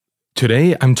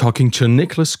Today, I'm talking to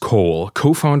Nicolas Cole,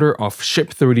 co-founder of Ship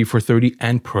 30 for 30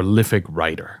 and prolific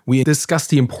writer. We discuss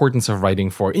the importance of writing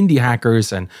for indie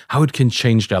hackers and how it can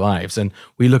change their lives. And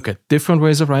we look at different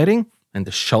ways of writing and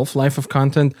the shelf life of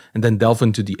content, and then delve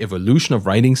into the evolution of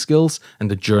writing skills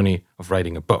and the journey of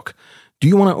writing a book. Do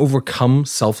you want to overcome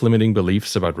self-limiting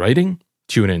beliefs about writing?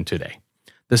 Tune in today.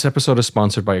 This episode is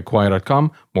sponsored by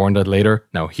Acquire.com. More on that later.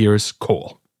 Now here's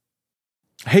Cole.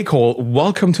 Hey Cole,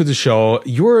 welcome to the show.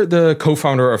 You're the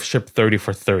co-founder of Ship 30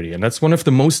 for 30, and that's one of the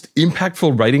most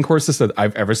impactful writing courses that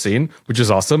I've ever seen, which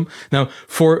is awesome. Now,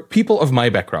 for people of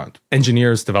my background,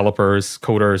 engineers, developers,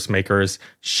 coders, makers,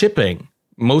 shipping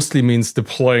mostly means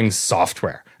deploying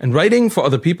software. And writing for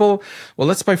other people, well,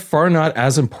 that's by far not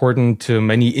as important to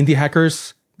many indie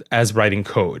hackers as writing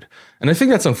code. And I think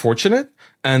that's unfortunate,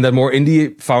 and that more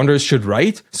indie founders should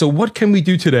write. So what can we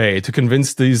do today to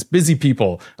convince these busy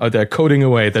people out there coding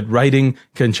away that writing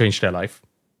can change their life?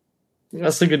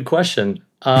 That's a good question.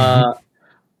 I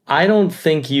don't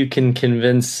think you can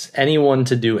convince anyone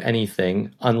to do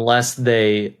anything unless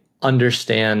they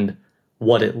understand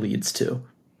what it leads to,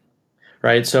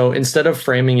 right? So instead of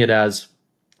framing it as,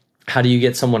 how do you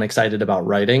get someone excited about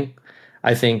writing?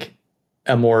 I think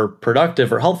a more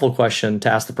productive or helpful question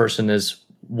to ask the person is,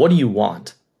 what do you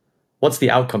want? What's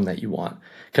the outcome that you want?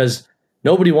 Because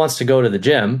nobody wants to go to the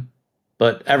gym,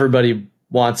 but everybody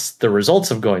wants the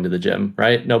results of going to the gym,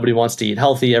 right? Nobody wants to eat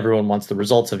healthy. Everyone wants the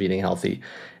results of eating healthy.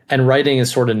 And writing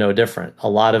is sort of no different. A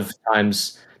lot of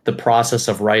times the process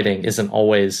of writing isn't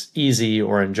always easy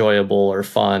or enjoyable or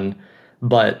fun,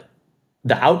 but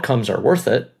the outcomes are worth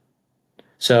it.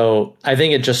 So I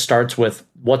think it just starts with,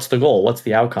 what's the goal? What's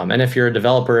the outcome? And if you're a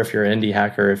developer, if you're an indie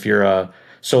hacker, if you're a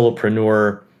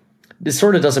solopreneur, it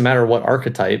sort of doesn't matter what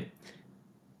archetype.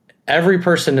 Every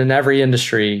person in every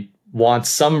industry wants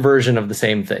some version of the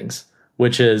same things,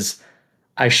 which is,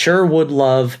 I sure would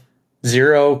love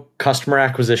zero customer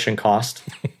acquisition cost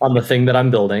on the thing that I'm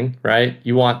building, right?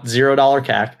 You want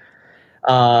 $0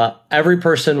 CAC. Every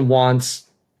person wants,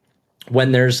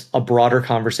 when there's a broader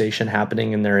conversation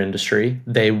happening in their industry,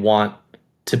 they want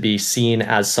to be seen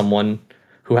as someone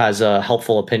who has a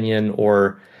helpful opinion,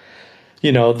 or,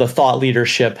 you know, the thought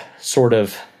leadership sort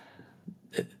of,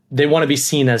 they want to be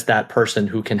seen as that person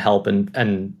who can help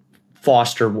and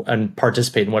foster and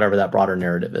participate in whatever that broader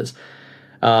narrative is.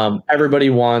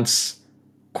 Everybody wants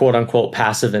quote unquote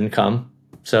passive income.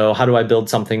 So how do I build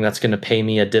something that's going to pay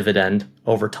me a dividend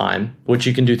over time, which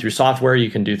you can do through software, you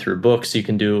can do through books, you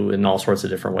can do in all sorts of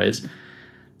different ways.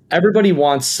 Everybody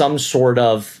wants some sort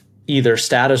of either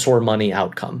status or money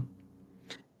outcome.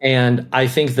 And I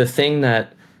think the thing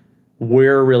that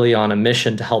we're really on a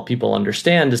mission to help people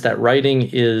understand is that writing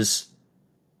is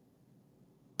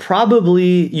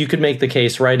probably, you could make the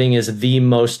case, writing is the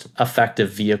most effective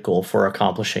vehicle for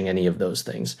accomplishing any of those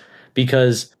things,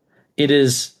 because it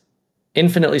is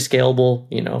infinitely scalable.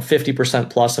 50%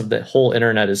 plus of the whole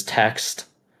internet is text,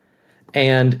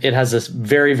 and it has this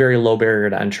very, very low barrier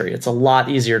to entry. It's a lot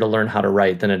easier to learn how to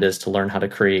write than it is to learn how to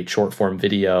create short form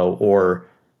video or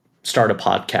start a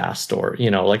podcast, or,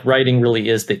 writing really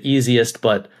is the easiest,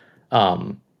 but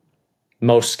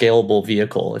most scalable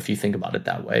vehicle, if you think about it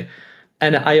that way.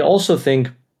 And I also think,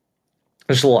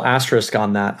 there's a little asterisk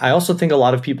on that, I also think a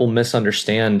lot of people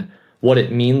misunderstand what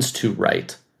it means to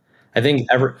write. I think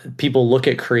people look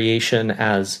at creation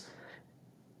as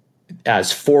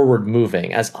forward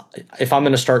moving, as if I'm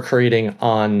going to start creating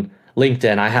on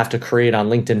LinkedIn, I have to create on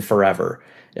LinkedIn forever.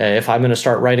 If I'm going to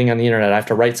start writing on the internet, I have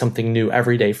to write something new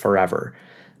every day forever.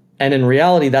 And in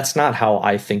reality, that's not how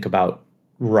I think about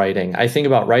writing. I think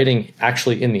about writing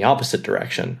actually in the opposite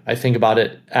direction. I think about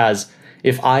it as,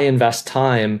 if I invest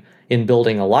time in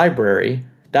building a library,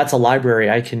 that's a library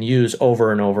I can use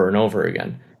over and over and over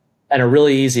again. And a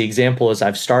really easy example is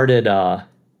I've started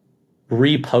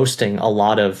reposting a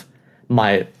lot of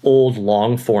my old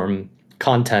long form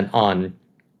content on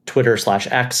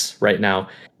Twitter/X right now.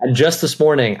 And just this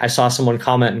morning, I saw someone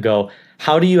comment and go,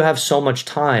 how do you have so much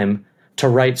time to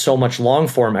write so much long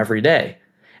form every day?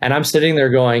 And I'm sitting there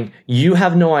going, you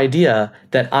have no idea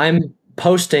that I'm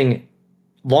posting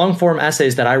long form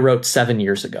essays that I wrote 7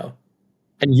 years ago.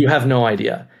 And you have no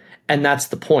idea. And that's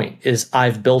the point, is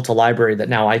I've built a library that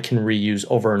now I can reuse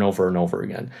over and over and over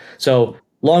again. So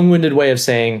long-winded way of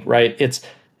saying, right,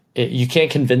 you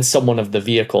can't convince someone of the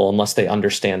vehicle unless they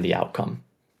understand the outcome.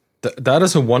 That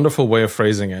is a wonderful way of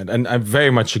phrasing it. And I very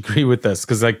much agree with this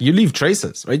because like you leave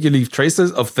traces, right? You leave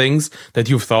traces of things that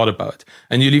you've thought about,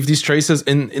 and you leave these traces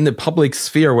in the public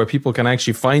sphere where people can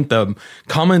actually find them,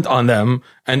 comment on them,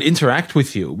 and interact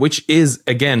with you, which is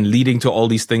again leading to all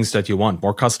these things that you want: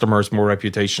 more customers, more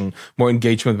reputation, more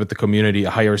engagement with the community,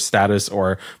 a higher status,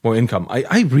 or more income.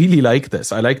 I really like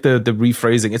this. I like the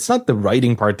rephrasing. It's not the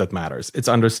writing part that matters. It's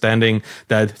understanding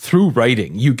that through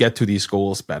writing you get to these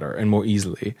goals better and more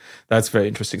easily. That's very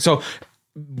interesting. So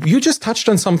you just touched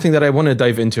on something that I want to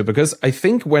dive into, because I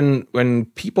think when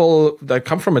people that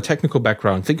come from a technical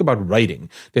background think about writing,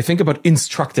 they think about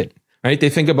instructing, right? They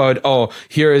think about, oh,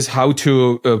 here is how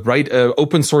to write an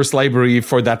open source library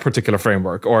for that particular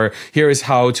framework, or here is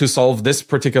how to solve this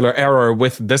particular error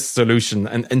with this solution.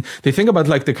 And they think about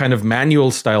like the kind of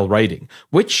manual style writing,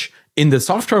 which in the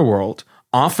software world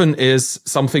often is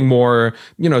something more,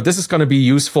 this is going to be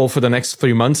useful for the next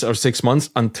 3 months or 6 months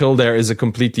until there is a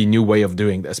completely new way of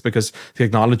doing this, because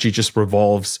technology just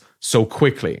revolves so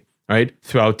quickly, right?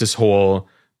 Throughout this whole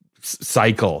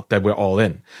cycle that we're all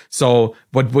in. So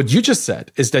what you just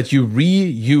said is that you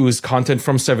reuse content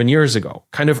from 7 years ago,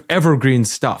 kind of evergreen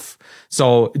stuff.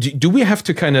 So do we have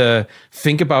to kind of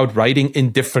think about writing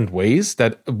in different ways,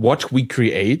 that what we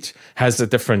create has a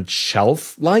different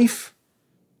shelf life?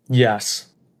 Yes.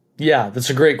 Yeah, that's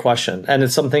a great question. And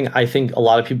it's something I think a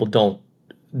lot of people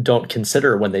don't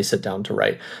consider when they sit down to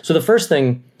write. So the first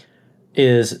thing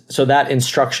is, so that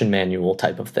instruction manual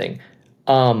type of thing.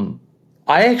 I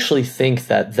actually think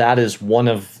that is one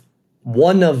of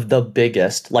the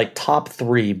biggest, like top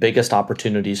 3 biggest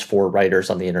opportunities for writers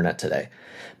on the internet today.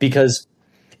 Because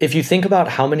if you think about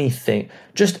how many things,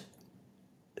 just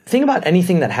think about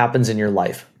anything that happens in your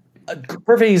life. A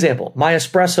perfect example, my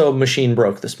espresso machine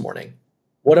broke this morning.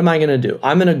 What am I going to do?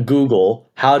 I'm going to Google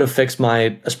how to fix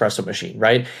my espresso machine,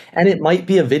 right? And it might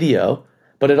be a video,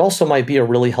 but it also might be a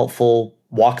really helpful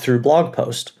walkthrough blog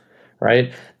post,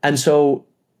 right? And so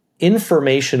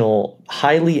informational,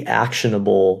 highly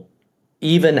actionable,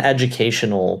 even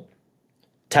educational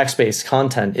text-based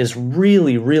content is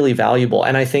really, really valuable.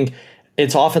 And I think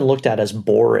it's often looked at as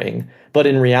boring, but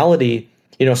in reality,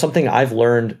 something I've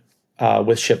learned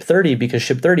with Ship 30, because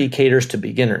Ship 30 caters to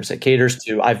beginners. It caters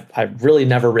to, I've really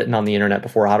never written on the internet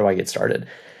before. How do I get started?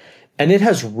 And it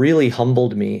has really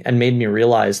humbled me and made me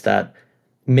realize that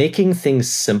making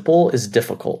things simple is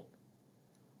difficult.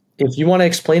 If you want to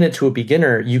explain it to a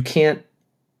beginner, you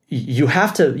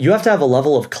have to have a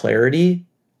level of clarity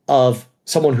of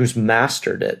someone who's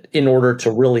mastered it in order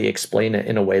to really explain it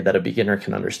in a way that a beginner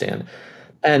can understand.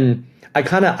 And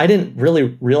I didn't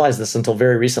really realize this until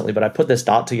very recently, but I put this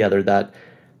dot together that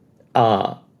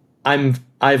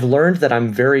I've learned that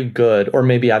I'm very good, or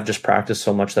maybe I've just practiced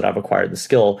so much that I've acquired the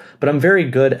skill, but I'm very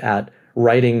good at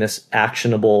writing this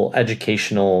actionable,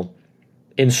 educational,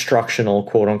 instructional,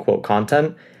 quote unquote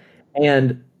content.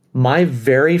 And my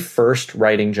very first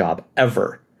writing job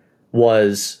ever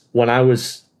was when I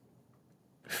was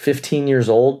 15 years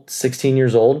old, 16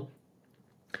 years old.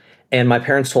 And my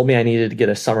parents told me I needed to get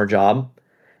a summer job.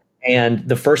 And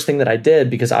the first thing that I did,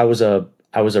 because I was a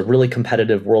really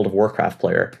competitive World of Warcraft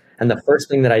player, and the first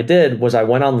thing that I did was I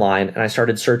went online and I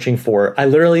started searching for, I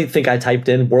literally think I typed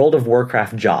in World of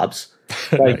Warcraft jobs.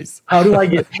 Like, nice. How do I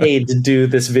get paid to do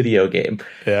this video game?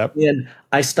 Yep. And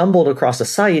I stumbled across a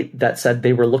site that said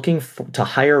they were looking to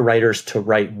hire writers to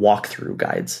write walkthrough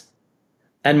guides.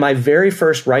 And my very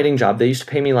first writing job, they used to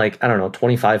pay me like, I don't know,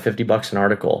 25, 50 bucks an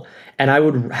article. And I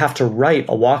would have to write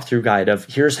a walkthrough guide of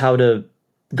here's how to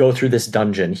go through this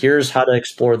dungeon. Here's how to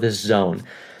explore this zone.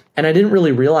 And I didn't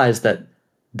really realize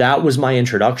that was my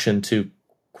introduction to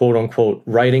quote unquote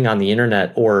writing on the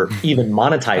internet, or even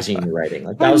monetizing your writing.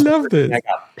 Like that was the first thing I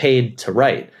got paid to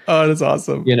write. Oh, that's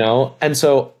awesome. And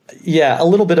so, yeah, a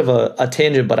little bit of a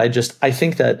tangent, but I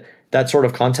think that sort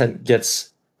of content gets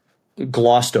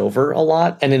glossed over a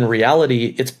lot. And in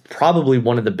reality, it's probably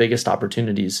one of the biggest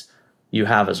opportunities you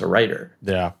have as a writer.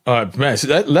 Yeah. Man,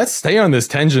 so let's stay on this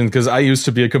tangent, because I used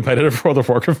to be a competitive World of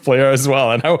Warcraft player as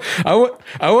well. And I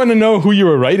want to know who you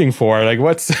were writing for. Like,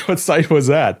 what site was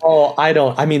that? Oh,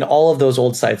 I mean, all of those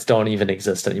old sites don't even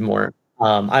exist anymore.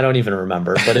 I don't even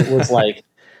remember, but it was like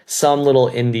some little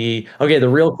indie. Okay, the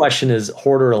real question is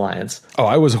Horde or Alliance? Oh,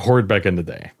 I was Horde back in the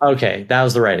day. Okay, that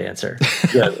was the right answer.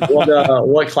 Good.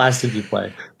 What class did you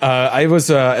play? I was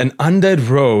an undead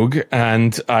rogue,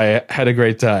 and I had a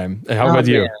great time. How about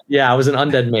you? Yeah, I was an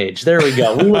undead mage. There we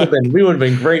go. We would have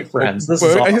been great friends. This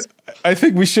is awesome. I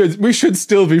think we should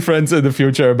still be friends in the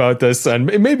future about this, and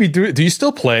maybe do you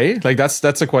still play? Like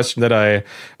that's a question that I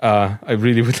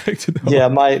really would like to know. Yeah,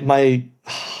 my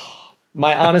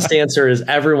My honest answer is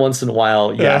every once in a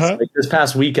while, yes. Uh-huh. Like this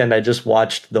past weekend, I just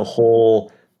watched the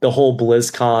whole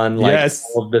BlizzCon, like Yes,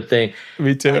 all of the thing.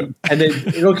 me too. And they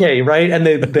okay, right? And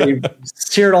they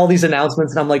shared all these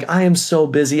announcements, and I'm like, I am so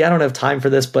busy, I don't have time for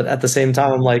this. But at the same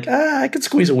time, I'm like, I could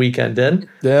squeeze a weekend in.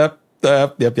 Yep.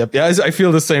 Yep. Yeah, I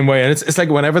feel the same way. And it's like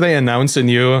whenever they announce a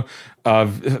new uh,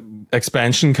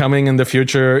 expansion coming in the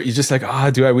future, you're just like,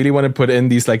 do I really want to put in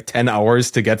these like 10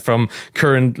 hours to get from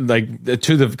current, like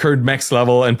to the current max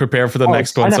level and prepare for the Oh,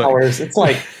 next one? 10 So hours. It's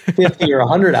like 50 or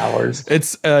 100 hours.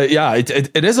 it's yeah,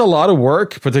 it is a lot of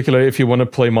work, particularly if you want to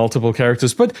play multiple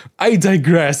characters. But I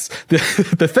digress.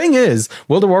 The thing is,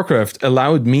 World of Warcraft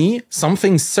allowed me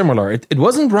something similar. It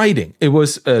wasn't writing; it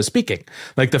was speaking.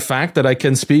 Like the fact that I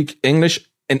can speak English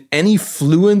in any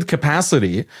fluent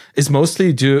capacity is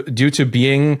mostly due to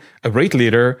being a raid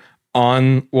leader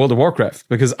on World of Warcraft,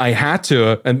 because I had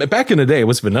to, and back in the day it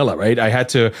was vanilla, right? I had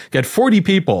to get 40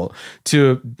 people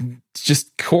to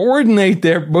just coordinate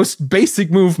their most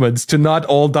basic movements to not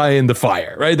all die in the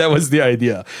fire, right? That was the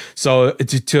idea. So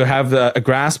to have a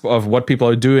grasp of what people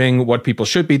are doing, what people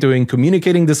should be doing,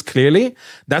 communicating this clearly,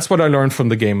 that's what I learned from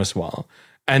the game as well.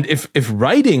 And if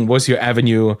writing was your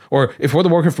avenue, or if World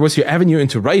of Warcraft was your avenue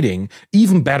into writing,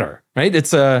 even better, right?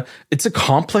 It's a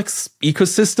complex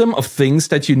ecosystem of things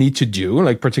that you need to do.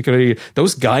 Like particularly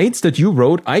those guides that you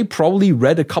wrote, I probably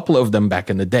read a couple of them back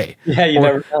in the day. Yeah, you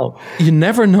never know. You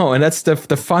never know, and that's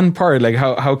the fun part, like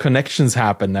how connections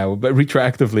happen now, but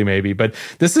retroactively maybe. But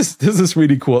this is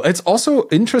really cool. It's also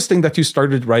interesting that you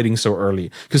started writing so early,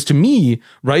 because to me,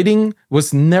 writing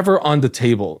was never on the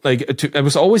table. Like I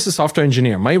was always a software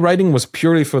engineer. My writing was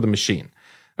purely for the machine.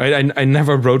 Right? I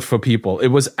never wrote for people. It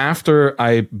was after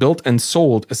I built and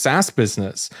sold a SaaS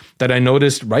business that I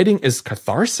noticed writing is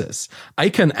catharsis. I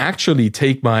can actually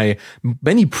take my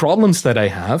many problems that I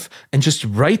have and just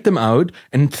write them out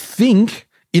and think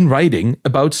in writing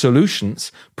about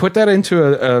solutions, put that into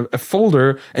a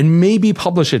folder and maybe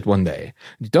publish it one day.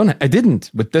 I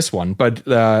didn't with this one, but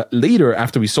later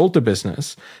after we sold the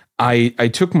business, I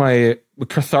took my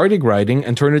cathartic writing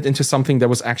and turned it into something that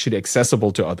was actually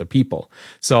accessible to other people.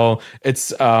 So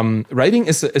it's writing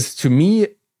is to me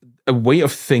a way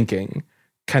of thinking,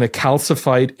 kind of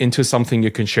calcified into something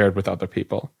you can share it with other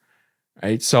people,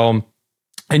 right? So,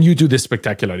 and you do this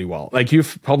spectacularly well. Like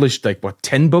you've published like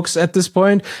 10 books at this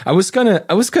point. I was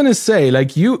gonna say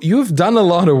like you've done a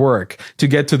lot of work to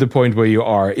get to the point where you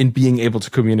are in being able to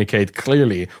communicate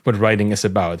clearly what writing is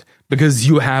about, because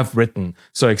you have written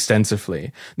so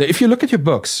extensively. Now, if you look at your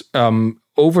books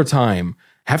over time,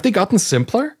 have they gotten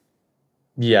simpler?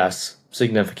 Yes,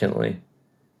 significantly.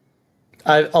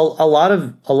 A lot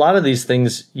of these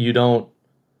things you don't.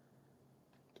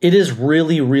 It is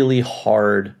really, really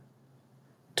hard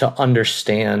to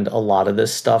understand a lot of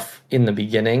this stuff in the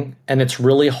beginning. And it's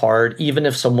really hard, even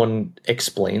if someone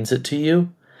explains it to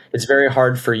you, it's very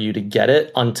hard for you to get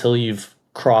it until you've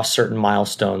crossed certain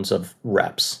milestones of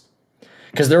reps.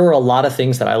 Because there were a lot of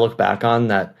things that I look back on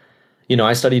that,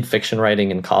 I studied fiction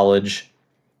writing in college.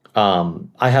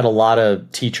 I had a lot of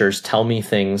teachers tell me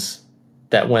things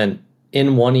that went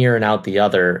in one ear and out the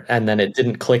other. And then it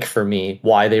didn't click for me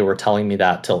why they were telling me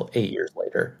that till 8 years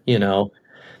later.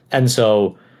 And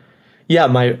so, yeah,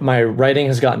 my writing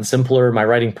has gotten simpler. My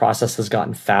writing process has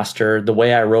gotten faster. The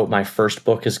way I wrote my first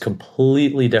book is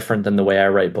completely different than the way I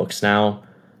write books now.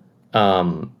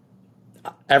 Um,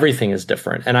 Everything is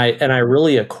different, and I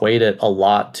really equate it a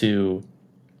lot to.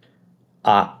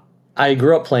 I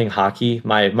grew up playing hockey.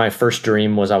 My first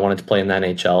dream was I wanted to play in the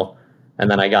NHL, and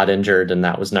then I got injured, and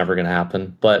that was never going to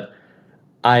happen. But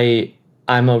I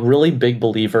I'm a really big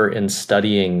believer in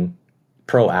studying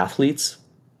pro athletes,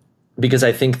 because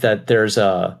I think that there's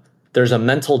a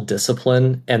mental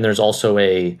discipline and there's also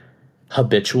a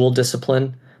habitual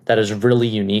discipline that is really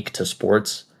unique to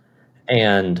sports.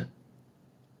 And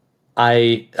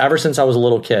I ever since I was a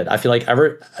little kid, I feel like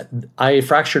I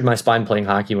fractured my spine playing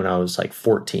hockey when I was like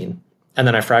 14, and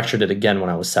then I fractured it again when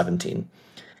I was 17.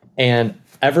 And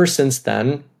ever since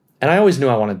then, and I always knew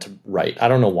I wanted to write. I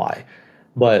don't know why,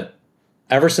 but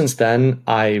ever since then,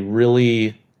 I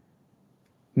really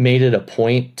made it a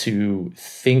point to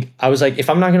think. I was like, if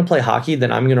I'm not going to play hockey,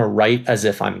 then I'm going to write as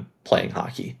if I'm playing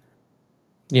hockey,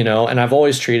 and I've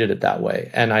always treated it that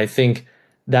way. And I think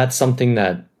that's something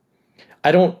that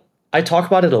I don't, I talk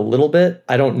about it a little bit.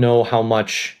 I don't know how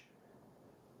much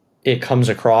it comes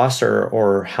across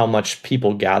or how much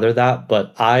people gather that,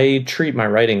 but I treat my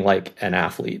writing like an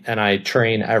athlete, and I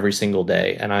train every single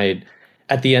day. And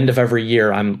at the end of every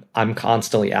year, I'm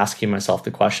constantly asking myself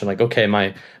the question, like, okay,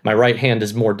 my right hand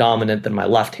is more dominant than my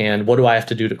left hand. What do I have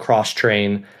to do to cross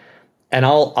train? And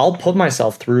I'll put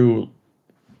myself through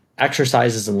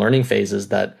exercises and learning phases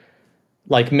that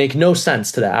like make no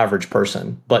sense to the average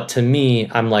person. But to me,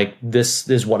 I'm like, this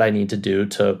is what I need to do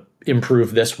to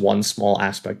improve this one small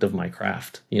aspect of my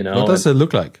craft, you What know? does it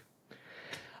look like?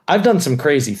 I've done some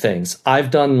crazy things. I've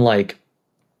done like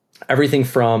everything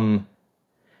from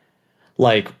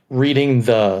like reading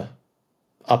a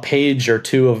page or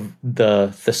two of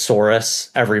the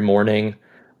thesaurus every morning,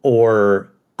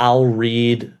 or I'll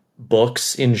read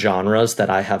books in genres that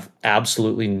I have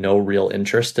absolutely no real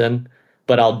interest in,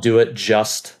 but I'll do it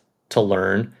just to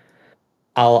learn.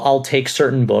 I'll take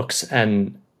certain books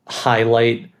and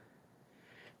highlight,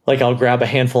 like I'll grab a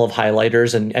handful of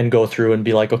highlighters and go through and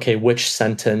be like, okay, which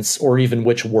sentence or even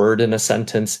which word in a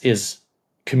sentence is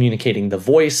communicating the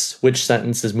voice, which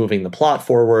sentence is moving the plot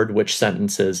forward, which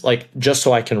sentence is like, just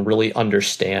so I can really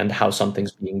understand how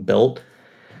something's being built.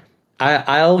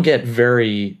 I'll get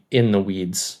very in the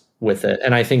weeds with it.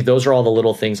 And I think those are all the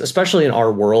little things, especially in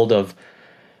our world of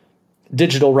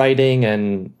digital writing.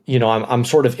 And, you know, I'm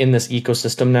sort of in this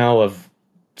ecosystem now of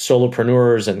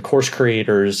solopreneurs and course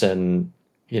creators and,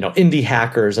 you know, indie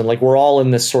hackers. And like, we're all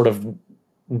in this sort of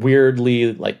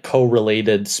weirdly like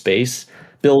co-related space,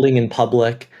 building in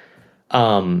public.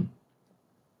 Um,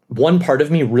 One part of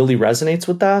me really resonates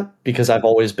with that because I've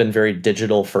always been very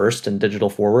digital first and digital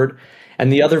forward.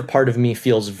 And the other part of me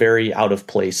feels very out of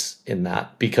place in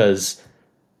that because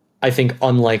I think,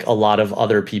 unlike a lot of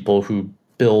other people who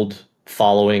build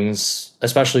followings,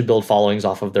 especially build followings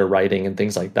off of their writing and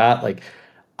things like that, like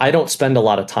I don't spend a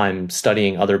lot of time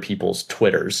studying other people's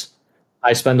Twitters.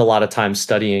 I spend a lot of time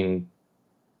studying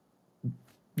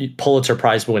Pulitzer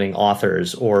Prize winning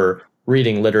authors or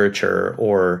reading literature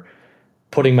or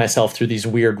putting myself through these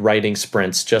weird writing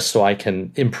sprints just so I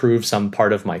can improve some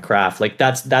part of my craft. Like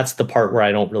that's the part where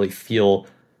I don't really feel,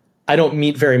 I don't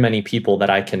meet very many people that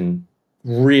I can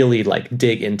really like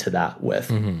dig into that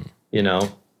with, you know?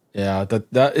 Yeah,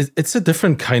 it's a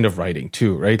different kind of writing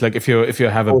too, right? Like if you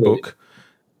have a Totally. book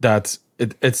that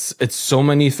it's so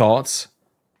many thoughts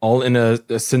all in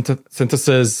a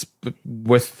synthesis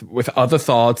with other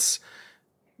thoughts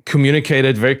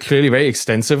communicated very clearly, very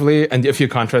extensively. And if you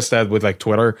contrast that with like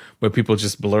Twitter, where people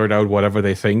just blurt out whatever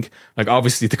they think, like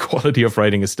obviously the quality of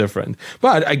writing is different.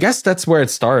 But I guess that's where it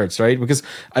starts, right? Because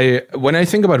when I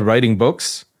think about writing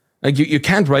books, like you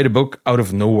can't write a book out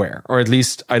of nowhere, or at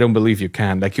least I don't believe you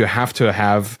can. Like you have to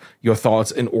have your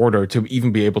thoughts in order to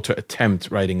even be able to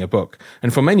attempt writing a book.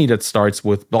 And for many, that starts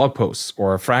with blog posts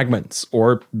or fragments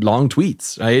or long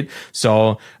tweets, right?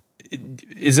 So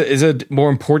is it more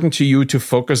important to you to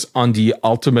focus on the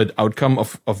ultimate outcome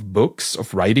of books,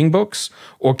 of writing books,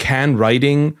 or can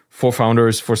writing for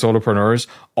founders, for solopreneurs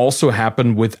also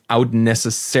happen without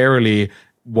necessarily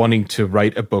wanting to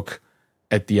write a book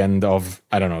at the end of,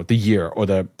 I don't know, the year or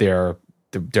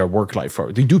their work life?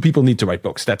 Or do people need to write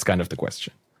books? That's kind of the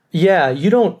question. Yeah, I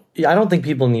don't think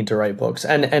people need to write books.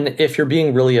 And if you're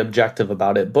being really objective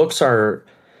about it, books are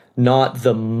not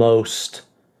the most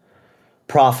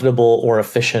profitable or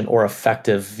efficient or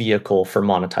effective vehicle for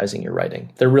monetizing your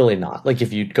writing. They're really not. Like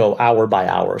if you go hour by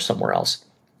hour somewhere else.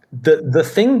 The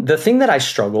thing that I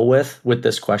struggle with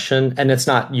this question, and it's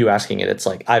not you asking it, it's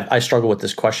like I struggle with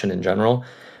this question in general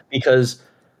because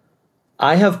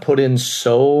I have put in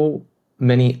so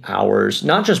many hours,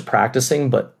 not just practicing,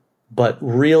 but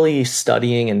really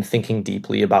studying and thinking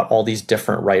deeply about all these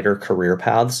different writer career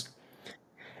paths.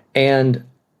 And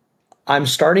I'm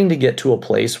starting to get to a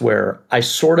place where I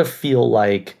sort of feel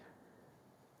like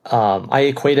I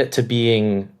equate it to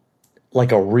being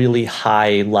like a really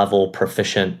high level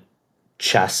proficient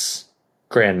chess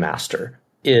grandmaster.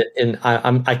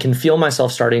 I can feel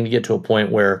myself starting to get to a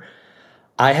point where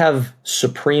I have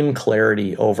supreme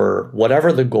clarity over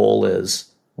whatever the goal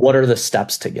is, what are the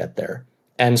steps to get there?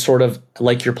 And sort of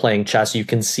like you're playing chess, you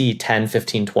can see 10,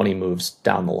 15, 20 moves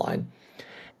down the line.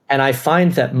 And I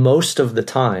find that most of the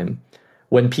time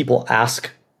when people ask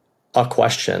a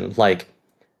question like,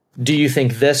 do you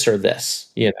think this or this?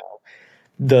 You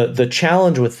know, the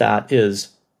challenge with that is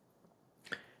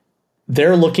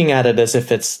they're looking at it as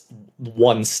if it's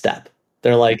one step.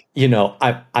 They're like, you know,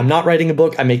 I'm not writing a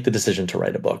book. I make the decision to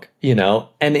write a book, you know?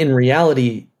 And in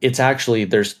reality, it's actually,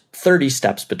 there's 30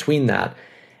 steps between that.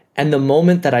 And the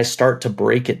moment that I start to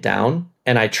break it down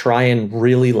and I try and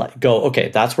really like go, okay,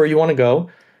 that's where you want to go.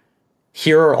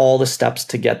 Here are all the steps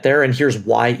to get there. And here's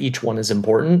why each one is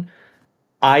important.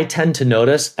 I tend to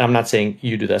notice, and I'm not saying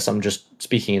you do this, I'm just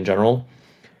speaking in general,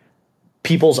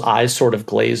 people's eyes sort of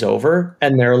glaze over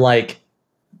and they're like,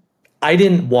 I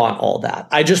didn't want all that.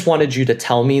 I just wanted you to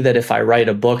tell me that if I write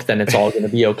a book, then it's all going to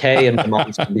be okay and my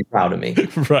mom's going to be proud of me.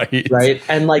 Right. Right.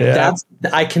 And like Yeah. that's,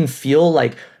 I can feel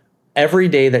like every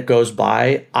day that goes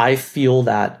by, I feel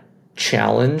that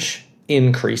challenge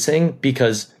increasing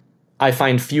because I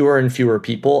find fewer and fewer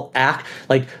people act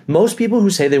like most people who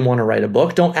say they want to write a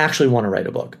book don't actually want to write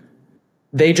a book.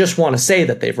 They just want to say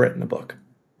that they've written a book,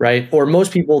 right? Or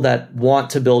most people that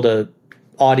want to build a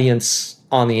audience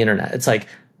on the internet, it's like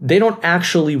they don't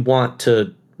actually want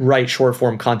to write short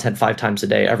form content 5 times a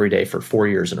day every day for 4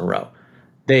 years in a row.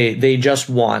 They just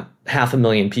want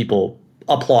 500,000 people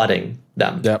applauding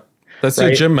them. Yeah. That's your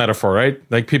Right? gym metaphor, right?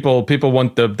 Like people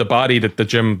want the body that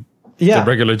the Yeah,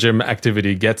 regular gym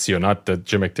activity gets you, not the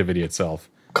gym activity itself.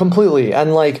 completely.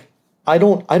 And like I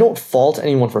don't fault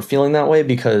anyone for feeling that way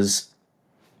because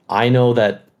I know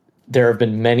that there have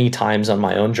been many times on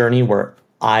my own journey where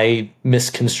I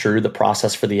misconstrue the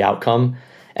process for the outcome,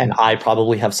 and I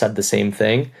probably have said the same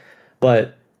thing.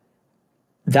 But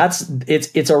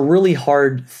it's a really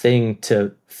hard thing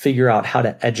to figure out how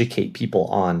to educate people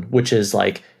on, which is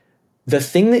like the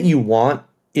thing that you want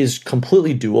is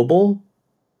completely doable,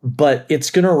 but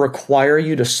it's going to require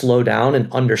you to slow down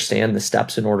and understand the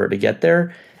steps in order to get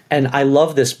there. And I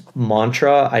love this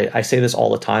mantra. I say this all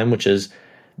the time, which is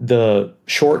the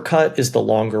shortcut is the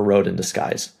longer road in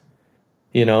disguise.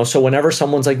 So whenever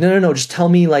someone's like, no, no, no, just tell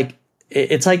me, like,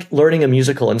 it's like learning a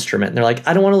musical instrument. And they're like,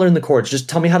 I don't want to learn the chords. Just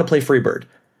tell me how to play Freebird,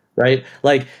 right?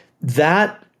 Like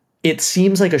that, it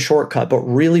seems like a shortcut, but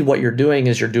really what you're doing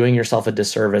is you're doing yourself a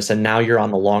disservice. And now you're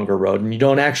on the longer road and you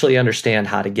don't actually understand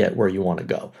how to get where you want to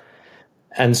go.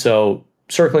 And so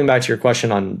circling back to your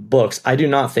question on books, I do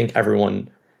not think everyone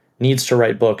needs to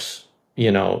write books.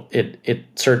 It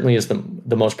certainly is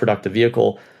the most productive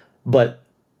vehicle, but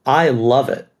I love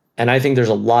it. And I think there's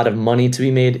a lot of money to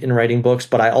be made in writing books,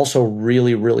 but I also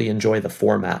really, really enjoy the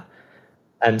format.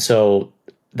 And so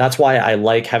that's why I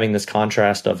like having this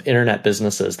contrast of internet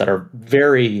businesses that are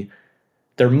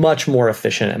they're much more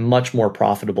efficient and much more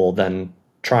profitable than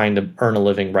trying to earn a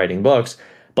living writing books.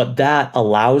 But that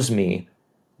allows me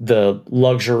the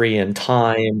luxury and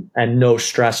time and no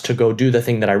stress to go do the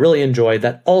thing that I really enjoy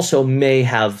that also may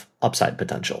have upside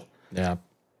potential. Yeah.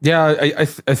 Yeah, I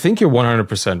think you're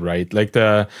 100% right. Like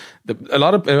a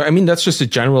lot of, I mean, that's just a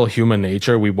general human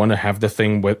nature. We want to have the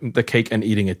thing with the cake and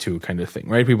eating it too kind of thing,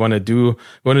 right? We want to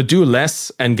do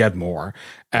less and get more.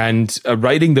 And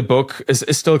writing the book is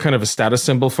still kind of a status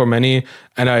symbol for many.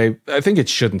 And I think it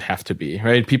shouldn't have to be,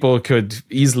 right? People could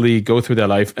easily go through their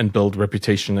life and build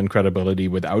reputation and credibility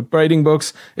without writing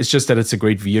books. It's just that it's a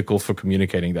great vehicle for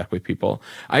communicating that with people.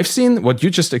 I've seen what you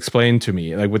just explained to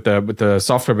me, like with the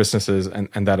software businesses and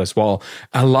that as well.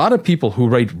 A lot of people who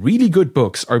write really good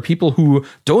books are people who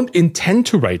don't intend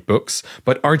to write books,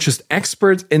 but are just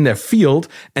experts in their field.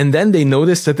 And then they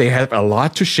notice that they have a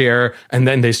lot to share and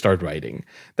then they start writing.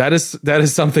 That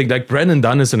is something like Brennan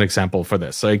Dunn is an example for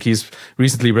this. Like he's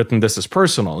recently written This Is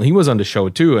Personal. He was on the show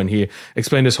too, and he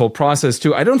explained his whole process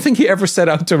too. I don't think he ever set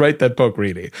out to write that book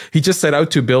really. He just set out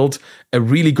to build a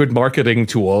really good marketing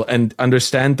tool and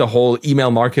understand the whole email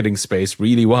marketing space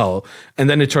really well. And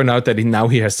then it turned out that now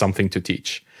he has something to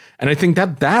teach. And I think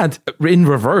that in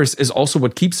reverse is also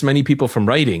what keeps many people from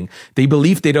writing. They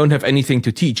believe they don't have anything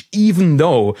to teach, even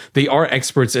though they are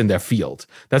experts in their field.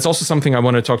 That's also something I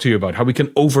want to talk to you about, how we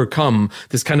can overcome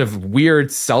this kind of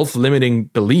weird self-limiting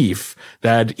belief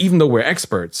that even though we're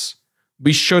experts,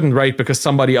 we shouldn't write because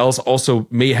somebody else also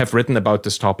may have written about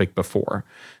this topic before.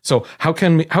 So how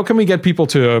can we get people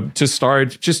to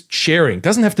start just sharing?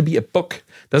 Doesn't have to be a book,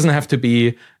 doesn't have to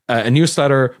be a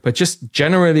newsletter, but just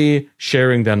generally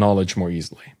sharing their knowledge more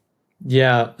easily.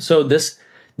 Yeah. So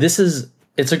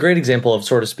it's a great example of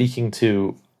sort of speaking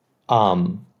to,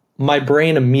 my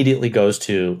brain immediately goes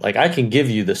to like, I can give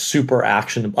you the super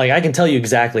action, like I can tell you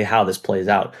exactly how this plays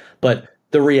out. But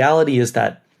the reality is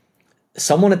that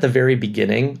someone at the very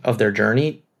beginning of their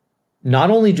journey, not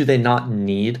only do they not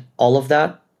need all of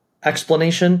that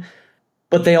explanation,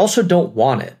 but they also don't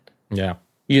want it. Yeah.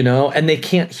 And they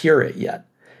can't hear it yet.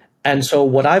 And so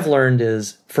what I've learned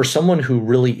is for someone who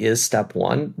really is step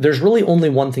one, there's really only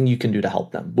one thing you can do to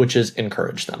help them, which is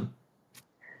encourage them.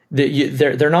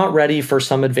 They're not ready for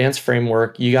some advanced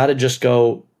framework. You got to just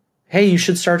go, hey, you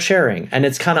should start sharing. And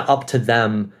it's kind of up to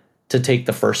them to take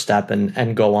the first step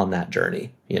and go on that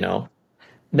journey,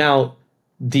 Now,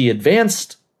 the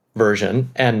advanced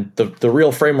version and the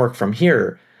real framework from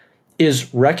here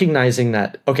is recognizing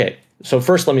that, okay, so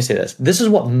first let me say this. This is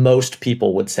what most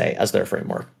people would say as their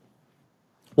framework.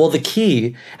 Well, the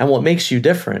key and what makes you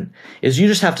different is you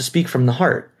just have to speak from the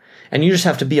heart and you just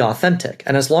have to be authentic.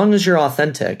 And as long as you're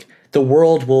authentic, the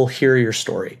world will hear your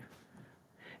story.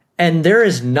 And there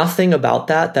is nothing about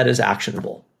that is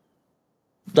actionable.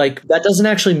 Like that doesn't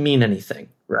actually mean anything,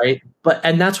 right?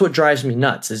 And that's what drives me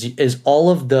nuts is all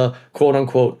of the quote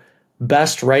unquote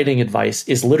best writing advice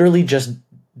is literally just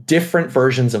different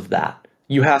versions of that.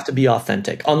 You have to be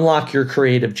authentic, unlock your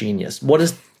creative genius. What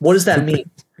does that mean?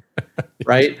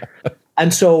 Right?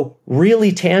 And so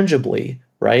really tangibly,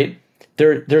 right?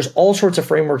 There's all sorts of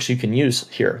frameworks you can use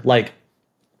here. Like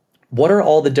what are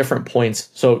all the different points?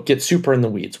 So get super in the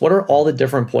weeds. What are all the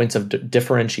different points of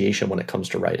differentiation when it comes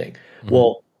to writing?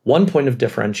 Well, one point of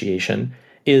differentiation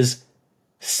is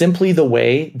simply the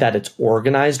way that it's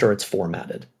organized or it's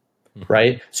formatted,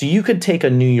 right? So you could take a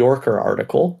New Yorker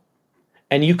article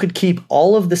and you could keep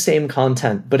all of the same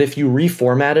content, but if you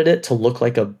reformatted it to look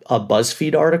like a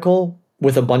BuzzFeed article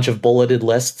with a bunch of bulleted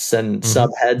lists and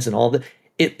subheads and all that,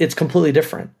 it's completely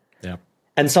different. Yeah.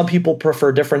 And some people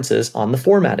prefer differences on the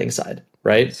formatting side,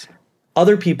 right? Yes.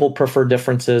 Other people prefer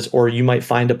differences, or you might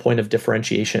find a point of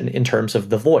differentiation in terms of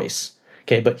the voice.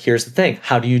 Okay, but here's the thing.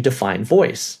 How do you define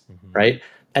voice, right?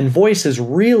 And voice is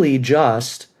really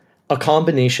just a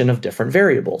combination of different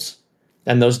variables.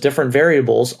 And those different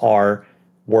variables are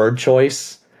word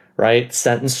choice, right?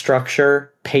 Sentence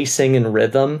structure, pacing and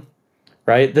rhythm,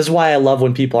 right? This is why I love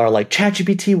when people are like,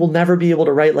 ChatGPT will never be able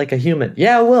to write like a human.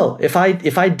 Yeah, it will. If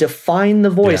I define the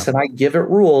voice and I give it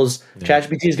rules,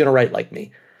 ChatGPT is going to write like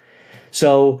me.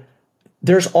 So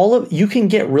there's you can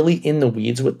get really in the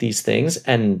weeds with these things.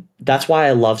 And that's why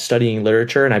I love studying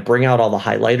literature, and I bring out all the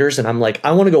highlighters and I'm like,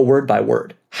 I want to go word by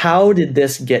word. How did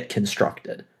this get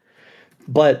constructed?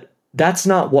 But that's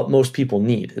not what most people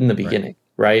need in the beginning,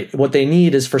 right? What they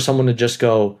need is for someone to just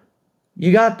go,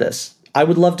 you got this. I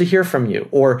would love to hear from you.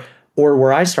 Or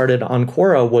where I started on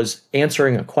Quora was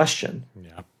answering a question.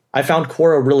 Yeah. I found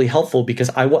Quora really helpful because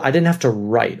I didn't have to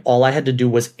write. All I had to do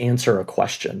was answer a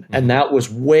question. And that was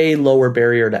way lower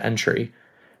barrier to entry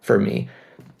for me.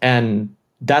 And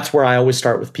that's where I always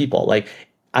start with people. Like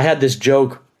I had this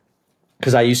joke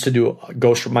because I used to do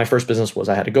my first business was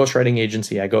I had a ghostwriting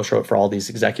agency. I ghostwrote for all these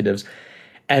executives.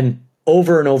 And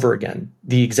over again,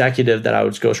 the executive that I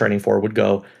was ghostwriting for would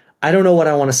go, I don't know what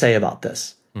I want to say about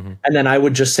this. And then I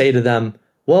would just say to them,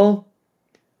 well,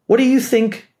 what do you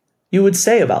think you would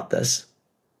say about this?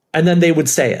 And then they would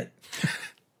say it.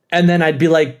 And then I'd be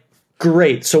like,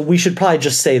 great. So we should probably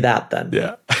just say that then.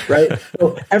 Yeah. Right.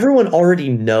 So everyone already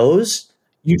knows.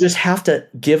 You just have to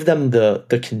give them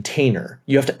the container.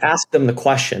 You have to ask them the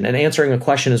question. And answering a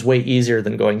question is way easier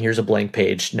than going, here's a blank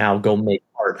page. Now go make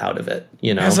art out of it.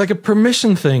 You know, It's like a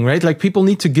permission thing, right? Like people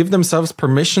need to give themselves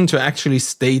permission to actually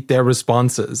state their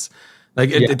responses. Like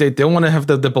they don't want to have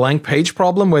the blank page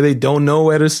problem where they don't know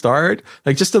where to start.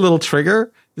 Like just a little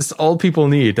trigger. This is all people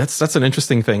need. That's an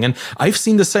interesting thing. And I've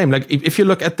seen the same. Like if you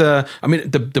look at the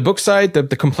book side,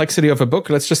 the complexity of a book,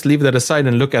 let's just leave that aside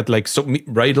and look at like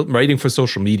writing for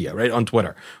social media, right? On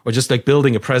Twitter, or just like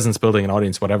building a presence, building an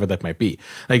audience, whatever that might be.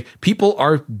 Like people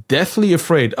are deathly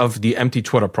afraid of the empty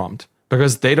Twitter prompt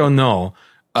because they don't know,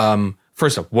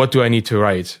 first off, what do I need to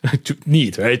write?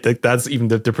 Right? Like that's even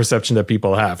the perception that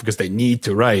people have because they need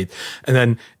to write. And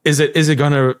then is it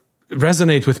going to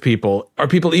resonate with people? Are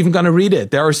people even going to read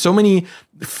it? There are so many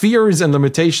fears and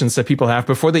limitations that people have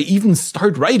before they even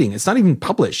start writing. It's not even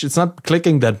published. It's not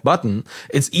clicking that button.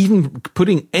 It's even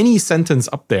putting any sentence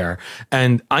up there.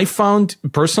 And I found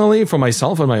personally for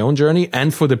myself on my own journey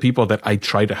and for the people that I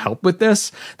try to help with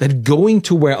this, that going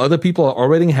to where other people are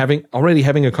already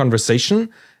having a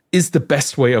conversation is the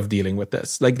best way of dealing with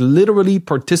this. Like literally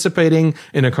participating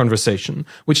in a conversation,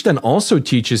 which then also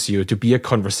teaches you to be a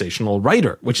conversational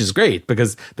writer, which is great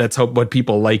because that's what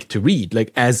people like to read,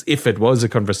 like as if it was a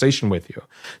conversation with you.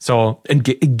 So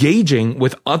engaging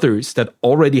with others that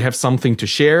already have something to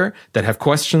share, that have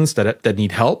questions, that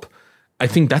need help. I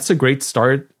think that's a great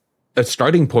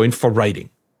starting point for writing.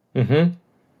 Mm-hmm.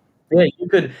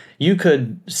 Yeah, you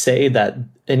could say that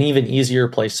an even easier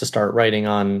place to start writing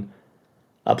on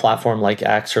a platform like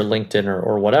X or LinkedIn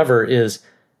or whatever is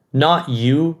not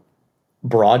you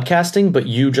broadcasting, but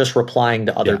you just replying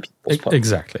to other people's posts.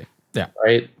 Exactly. Yeah.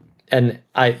 Right. And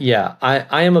I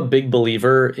am a big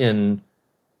believer in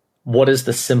what is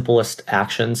the simplest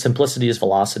action. Simplicity is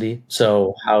velocity.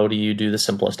 So how do you do the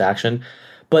simplest action?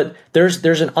 But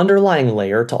there's an underlying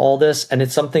layer to all this. And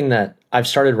it's something that I've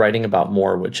started writing about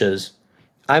more, which is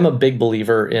I'm a big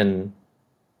believer in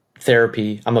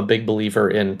therapy. I'm a big believer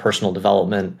in personal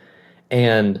development.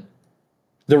 And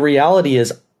the reality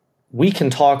is we can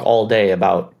talk all day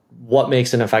about what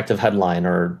makes an effective headline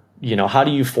or, how do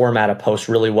you format a post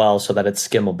really well so that it's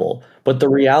skimmable? But the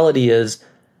reality is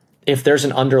if there's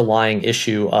an underlying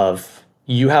issue of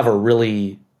you have a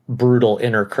really brutal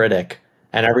inner critic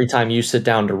and every time you sit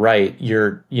down to write,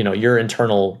 your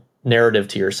internal narrative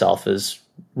to yourself is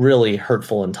really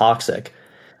hurtful and toxic.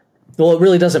 Well, it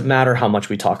really doesn't matter how much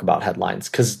we talk about headlines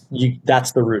because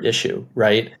that's the root issue,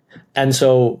 right? And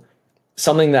so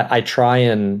something that I try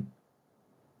and,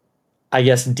 I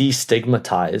guess,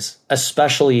 destigmatize,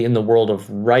 especially in the world of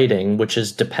writing, which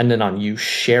is dependent on you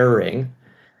sharing,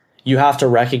 you have to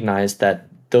recognize that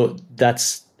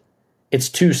that's it's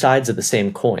two sides of the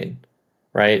same coin,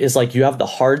 right? It's like you have the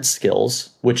hard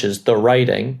skills, which is the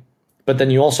writing, but then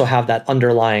you also have that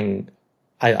underlying,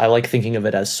 I like thinking of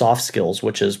it as soft skills,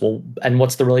 which is, well, and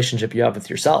what's the relationship you have with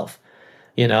yourself?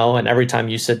 And every time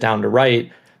you sit down to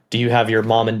write, do you have your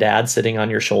mom and dad sitting on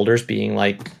your shoulders being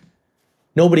like,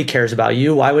 nobody cares about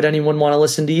you. Why would anyone want to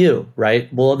listen to you?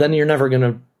 Right. Well, then you're never going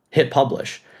to hit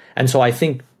publish. And so I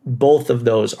think both of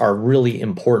those are really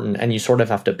important. And you sort of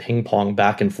have to ping pong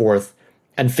back and forth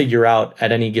and figure out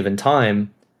at any given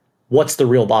time, what's the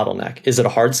real bottleneck? Is it a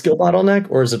hard skill bottleneck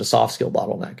or is it a soft skill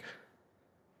bottleneck?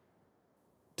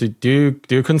 Do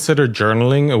you consider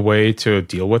journaling a way to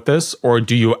deal with this, or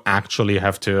do you actually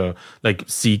have to like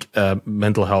seek a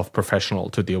mental health professional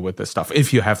to deal with this stuff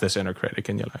if you have this inner critic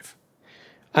in your life?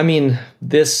 I mean,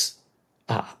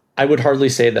 I would hardly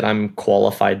say that I'm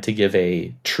qualified to give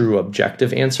a true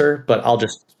objective answer, but I'll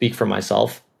just speak for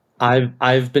myself.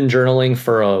 I've been journaling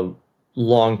for a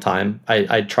long time.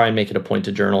 I try and make it a point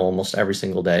to journal almost every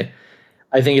single day.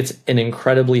 I think it's an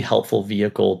incredibly helpful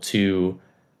vehicle to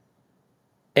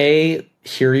A,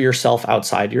 hear yourself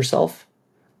outside yourself,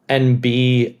 and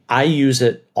B, I use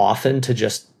it often to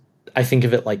just, I think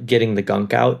of it like getting the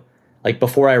gunk out. Like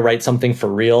before I write something for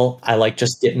real, I like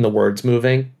just getting the words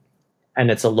moving,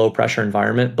 and it's a low pressure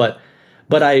environment. But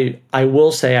I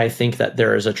will say I think that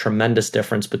there is a tremendous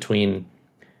difference between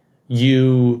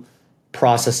you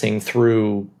processing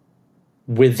through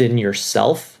within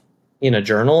yourself in a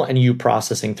journal and you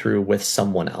processing through with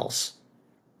someone else.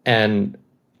 And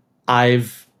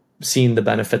I've seen the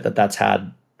benefit that that's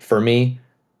had for me.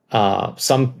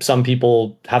 Some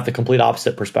people have the complete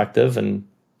opposite perspective, and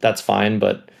that's fine.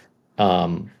 But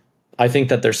I think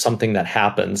that there's something that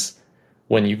happens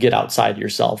when you get outside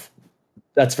yourself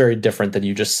that's very different than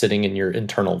you just sitting in your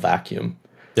internal vacuum.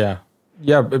 Yeah.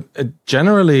 Yeah.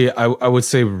 Generally, I would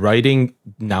say writing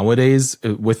nowadays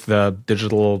with the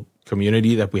digital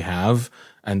community that we have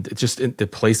and just in the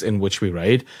place in which we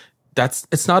write,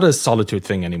 it's not a solitude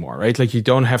thing anymore, right? Like you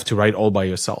don't have to write all by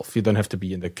yourself. You don't have to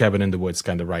be in the cabin in the woods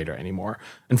kind of writer anymore.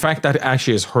 In fact, that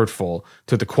actually is hurtful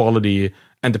to the quality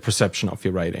and the perception of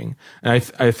your writing.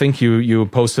 And I think you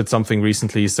posted something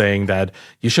recently saying that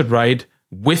you should write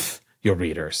with your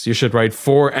readers. You should write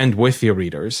for and with your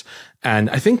readers. And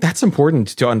I think that's important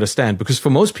to understand because for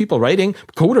most people writing,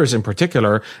 coders in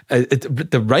particular,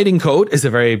 the writing code is a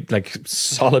very like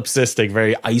solipsistic,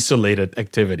 very isolated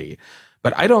activity.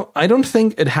 But I don't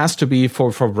think it has to be for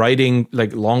writing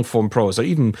like long form prose or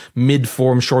even mid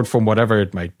form, short form, whatever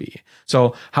it might be.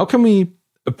 So how can we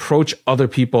approach other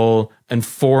people and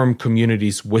form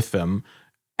communities with them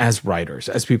as writers,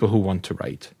 as people who want to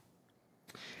write?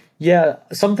 Yeah,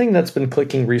 something that's been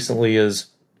clicking recently is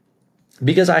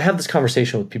because I have this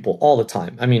conversation with people all the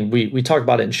time. I mean, we talk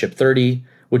about it in Ship 30,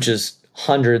 which is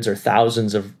hundreds or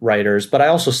thousands of writers, but I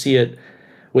also see it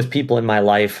with people in my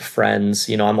life, friends.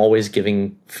 I'm always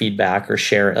giving feedback or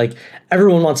share. Like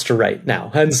everyone wants to write now.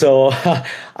 And so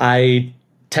I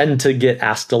tend to get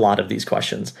asked a lot of these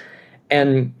questions.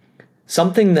 And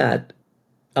something that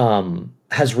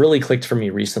has really clicked for me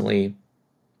recently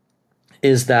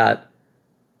is that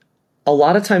a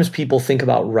lot of times people think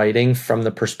about writing from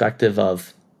the perspective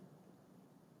of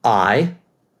I.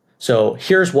 So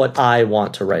here's what I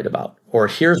want to write about, or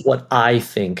here's what I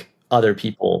think other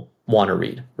people want to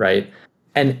read, right?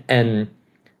 And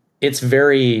it's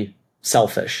very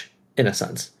selfish in a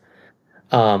sense.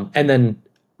 And then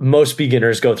most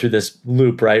beginners go through this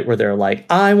loop, right, where they're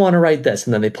like, I want to write this,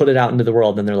 and then they put it out into the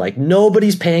world, and they're like,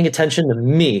 nobody's paying attention to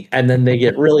me, and then they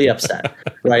get really upset,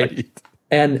 right?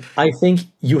 And I think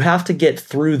you have to get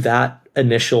through that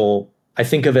initial, I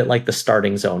think of it like the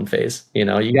starting zone phase. You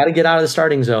got to get out of the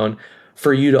starting zone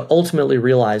for you to ultimately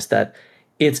realize that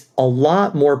it's a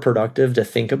lot more productive to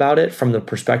think about it from the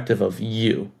perspective of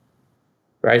you,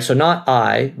 right? So not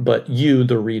I, but you,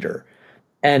 the reader.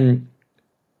 And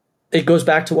it goes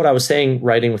back to what I was saying,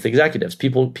 writing with executives.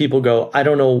 People go, I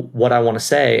don't know what I want to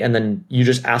say. And then you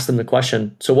just ask them the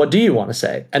question, so what do you want to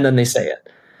say? And then they say it.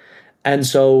 And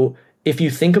so if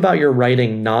you think about your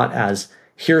writing not as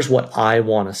here's what I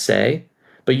want to say,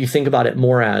 but you think about it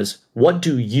more as what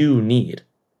do you need?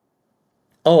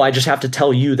 Oh, I just have to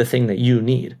tell you the thing that you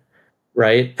need.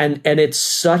 right? And it's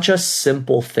such a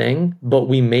simple thing, but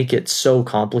we make it so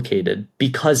complicated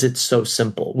because it's so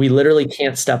simple. We literally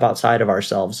can't step outside of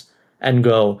ourselves and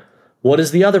go, what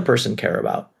does the other person care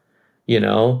about? You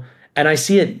know? And I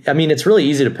see it, I mean, it's really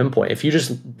easy to pinpoint. If you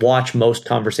just watch most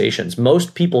conversations,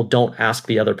 most people don't ask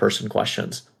the other person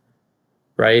questions,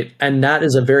 right? And that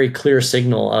is a very clear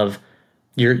signal of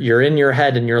you're in your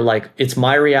head and you're like, it's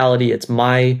my reality, it's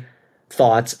my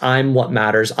thoughts, I'm what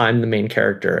matters, I'm the main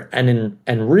character. And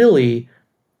really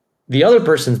the other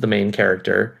person's the main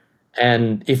character.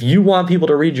 And if you want people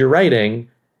to read your writing,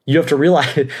 you have to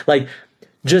realize like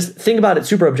just think about it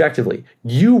super objectively.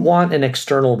 You want an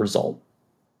external result,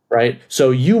 right?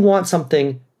 So you want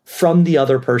something from the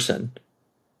other person,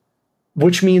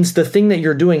 which means the thing that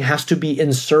you're doing has to be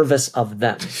in service of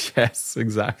them. Yes,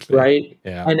 exactly. Right.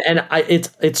 Yeah.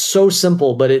 It's so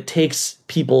simple, but it takes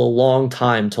people a long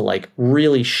time to like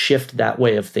really shift that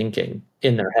way of thinking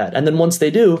in their head. And then once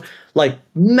they do, like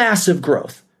massive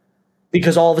growth,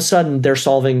 because all of a sudden they're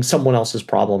solving someone else's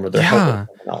problem or they're helping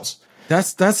someone else.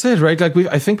 That's it, right? Like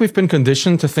I think we've been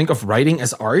conditioned to think of writing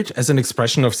as art, as an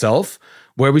expression of self,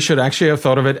 where we should actually have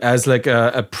thought of it as like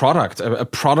a product, a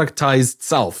productized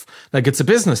self. Like it's a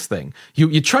business thing.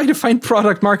 You try to find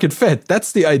product market fit.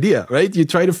 That's the idea, right? You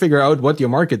try to figure out what your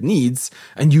market needs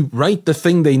and you write the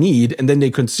thing they need and then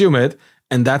they consume it.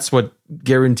 And that's what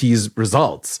guarantees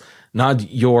results, not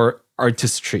your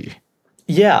artistry.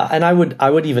 Yeah. And I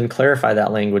would even clarify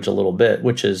that language a little bit,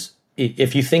 which is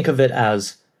if you think of it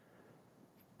as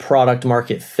product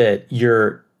market fit,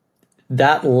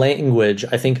 that language,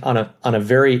 I think on a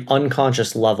very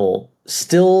unconscious level,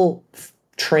 still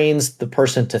trains the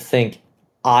person to think,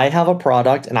 I have a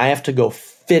product and I have to go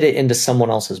fit it into someone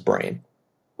else's brain,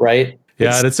 right?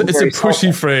 Yeah, it's a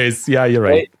pushy phrase. Yeah, you're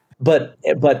right. But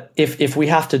if we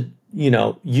have to,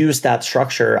 use that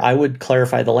structure, I would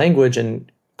clarify the language and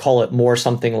call it more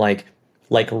something like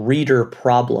reader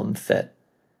problem fit.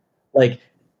 Like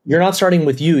you're not starting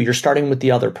with you, you're starting with the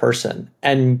other person.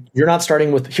 And you're not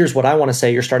starting with, here's what I want to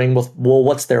say. You're starting with, well,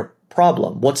 what's their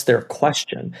problem? What's their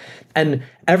question? And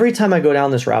every time I go down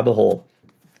this rabbit hole,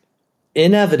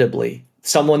 inevitably,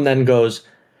 someone then goes,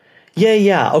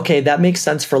 yeah, okay, that makes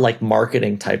sense for like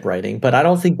marketing type writing, but I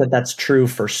don't think that that's true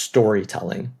for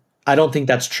storytelling. I don't think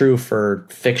that's true for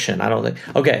fiction. I don't think,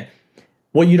 okay,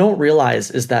 what you don't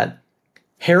realize is that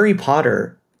Harry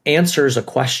Potter answers a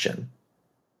question.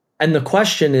 And the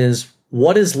question is,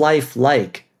 what is life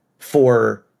like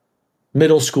for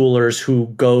middle schoolers who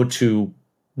go to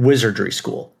wizardry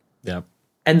school? Yeah.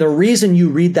 And the reason you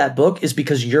read that book is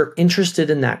because you're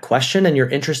interested in that question and you're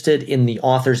interested in the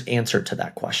author's answer to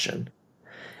that question.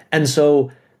 And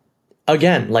so,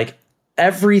 again, like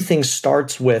everything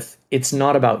starts with, it's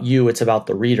not about you, it's about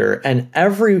the reader. And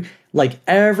every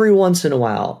once in a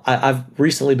while, I've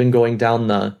recently been going down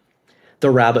the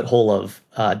rabbit hole of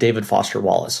David Foster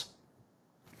Wallace.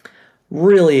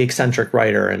 Really eccentric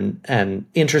writer and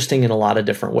interesting in a lot of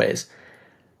different ways.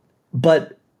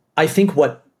 But I think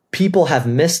what people have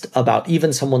missed about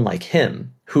even someone like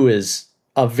him, who is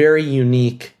a very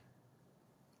unique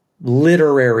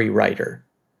literary writer,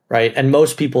 right? And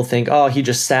most people think, oh, he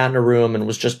just sat in a room and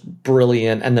was just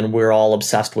brilliant, and then we're all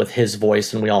obsessed with his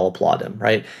voice and we all applaud him,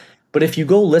 right? But if you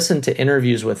go listen to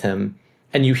interviews with him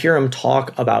and you hear him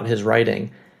talk about his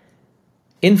writing,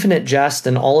 Infinite Jest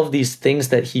and all of these things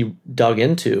that he dug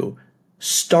into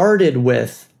started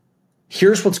with,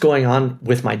 here's what's going on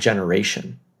with my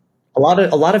generation. A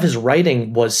lot of his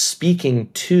writing was speaking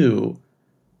to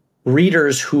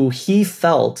readers who he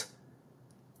felt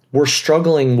were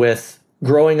struggling with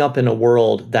growing up in a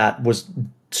world that was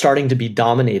starting to be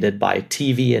dominated by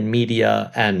TV and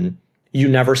media, and you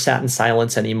never sat in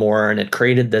silence anymore, and it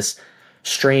created this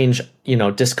strange,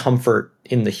 discomfort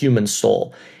in the human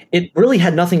soul. It really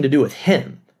had nothing to do with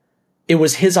him. It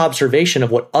was his observation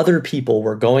of what other people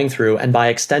were going through, and by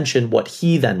extension, what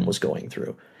he then was going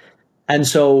through. And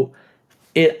so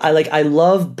I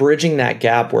love bridging that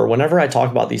gap where whenever I talk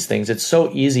about these things, it's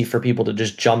so easy for people to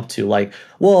just jump to like,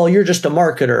 well, you're just a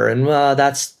marketer and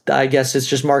I guess it's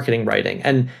just marketing writing.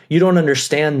 And you don't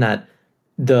understand that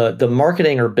the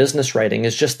marketing or business writing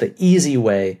is just the easy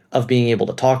way of being able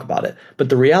to talk about it. But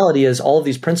the reality is all of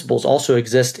these principles also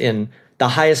exist in the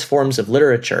highest forms of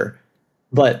literature,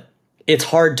 but it's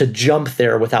hard to jump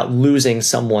there without losing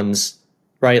someone's,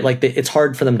 right? Like it's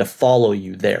hard for them to follow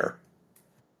you there.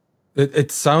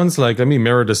 It sounds like, let me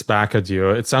mirror this back at you.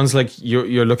 It sounds like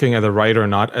you're looking at a writer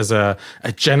not as a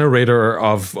generator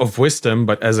of wisdom,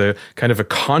 but as a kind of a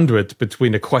conduit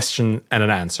between a question and an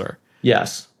answer.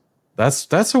 Yes.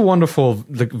 That's a wonderful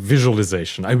like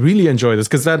visualization. I really enjoy this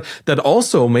because that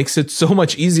also makes it so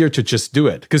much easier to just do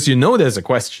it because you know there's a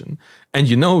question and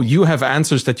you know you have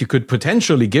answers that you could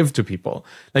potentially give to people.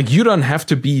 Like you don't have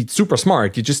to be super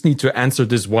smart. You just need to answer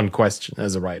this one question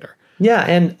as a writer. Yeah,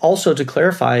 and also to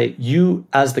clarify, you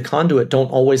as the conduit don't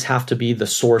always have to be the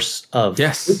source of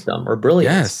wisdom or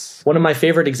brilliance. Yes. One of my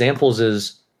favorite examples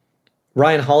is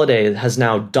Ryan Holiday has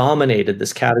now dominated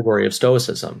this category of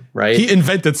Stoicism, right? He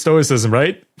invented Stoicism,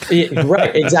 right?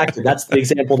 Right, exactly. That's the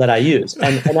example that I use.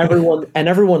 And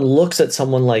everyone looks at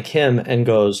someone like him and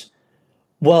goes,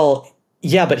 well,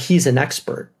 yeah, but he's an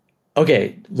expert.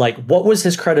 Okay, like what was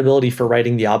his credibility for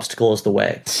writing The Obstacle is the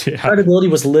Way? Yeah. Credibility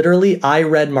was literally, I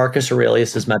read Marcus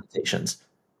Aurelius's Meditations.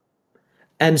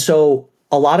 And so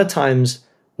a lot of times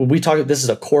when we talk, this is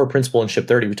a core principle in Ship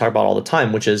 30 we talk about all the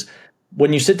time, which is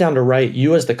when you sit down to write,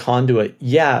 you as the conduit,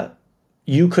 yeah,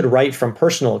 you could write from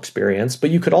personal experience, but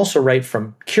you could also write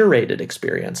from curated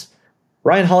experience.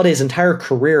 Ryan Holiday's entire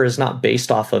career is not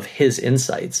based off of his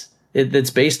insights. It's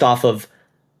based off of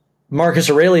Marcus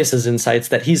Aurelius's insights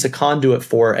that he's a conduit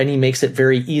for, and he makes it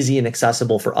very easy and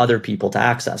accessible for other people to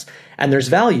access. And there's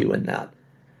value in that,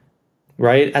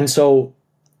 right? And so,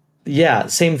 yeah,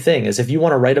 same thing as if you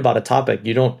want to write about a topic,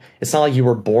 it's not like you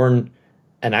were born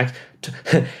an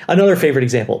another favorite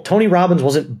example, Tony Robbins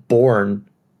wasn't born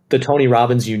the Tony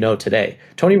Robbins you know today.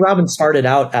 Tony Robbins started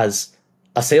out as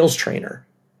a sales trainer,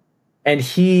 and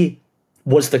he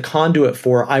was the conduit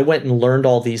for, I went and learned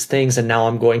all these things, and now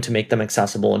I'm going to make them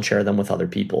accessible and share them with other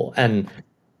people. And,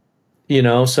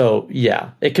 so yeah,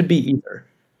 it could be either.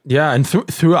 Yeah, and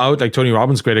throughout, like Tony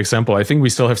Robbins, great example. I think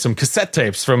we still have some cassette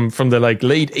tapes from the like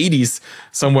late 80s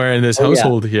somewhere in this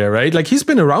household here, right? Like he's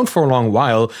been around for a long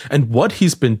while, and what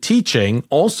he's been teaching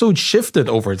also shifted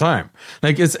over time.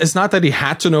 Like it's not that he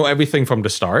had to know everything from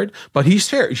the start, but he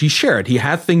shared. He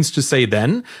had things to say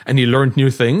then, and he learned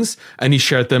new things, and he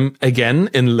shared them again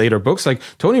in later books. Like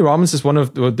Tony Robbins is one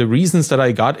of the reasons that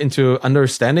I got into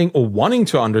understanding or wanting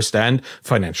to understand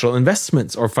financial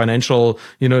investments or financial,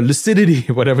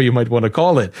 lucidity, whatever you might want to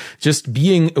call it, just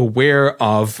being aware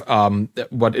of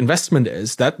what investment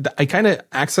is. That I kind of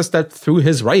accessed that through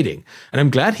his writing, and I'm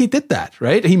glad he did that.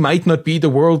 Right? He might not be the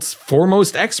world's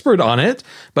foremost expert on it,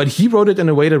 but he wrote it in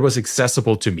a way that was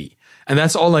accessible to me. And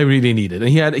that's all I really needed. And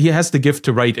he has the gift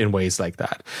to write in ways like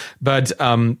that. But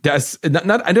that's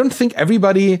not. I don't think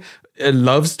everybody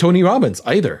loves Tony Robbins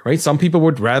either, right? Some people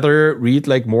would rather read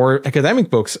like more academic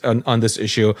books on this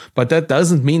issue, but that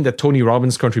doesn't mean that Tony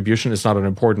Robbins' contribution is not an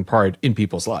important part in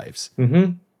people's lives.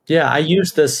 Mm-hmm. Yeah, I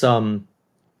use this. I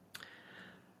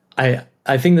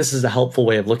think this is a helpful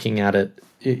way of looking at it.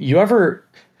 You ever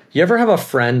have a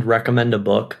friend recommend a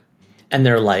book, and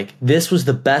they're like, this was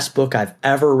the best book I've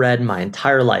ever read in my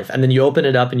entire life. And then you open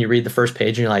it up and you read the first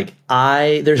page and you're like,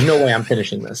 there's no way I'm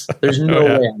finishing this. There's no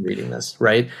way I'm reading this,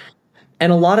 right?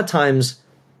 And a lot of times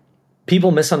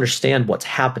people misunderstand what's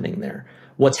happening there.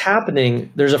 What's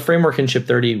happening, there's a framework in Ship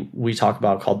 30 we talk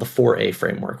about called the 4A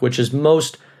framework, which is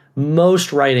most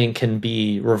writing can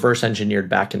be reverse engineered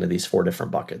back into these 4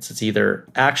 different buckets. It's either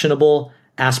actionable,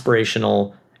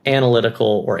 aspirational,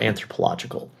 analytical, or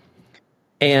anthropological.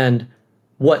 And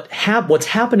what's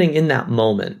happening in that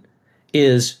moment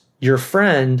is your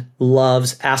friend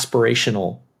loves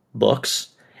aspirational books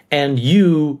and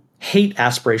you hate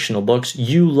aspirational books.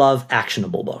 You love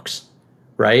actionable books,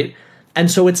 right? And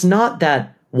so it's not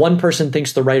that one person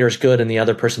thinks the writer's good and the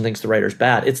other person thinks the writer's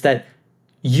bad. It's that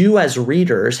you as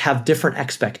readers have different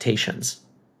expectations.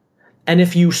 And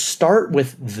if you start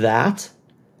with that,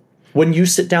 when you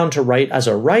sit down to write as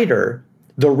a writer,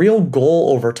 the real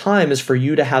goal over time is for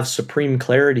you to have supreme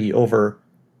clarity over,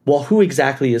 well, who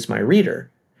exactly is my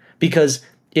reader? Because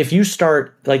if you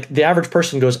start, like the average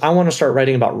person goes, I want to start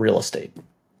writing about real estate.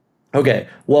 Okay,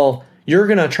 well, you're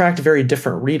going to attract very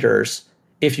different readers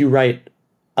if you write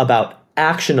about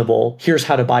actionable, here's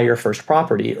how to buy your first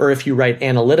property, or if you write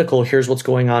analytical, here's what's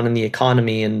going on in the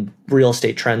economy and real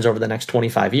estate trends over the next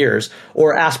 25 years,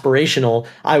 or aspirational,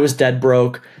 I was dead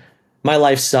broke, my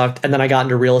life sucked, and then I got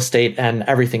into real estate and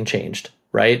everything changed,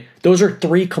 right? Those are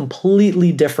 3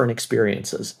 completely different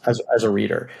experiences as a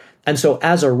reader. And so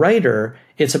as a writer,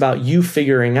 it's about you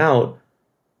figuring out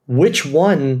which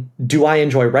one do I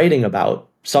enjoy writing about?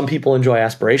 Some people enjoy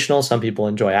aspirational, some people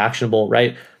enjoy actionable,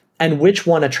 right? And which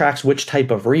one attracts which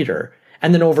type of reader?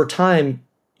 And then over time,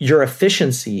 your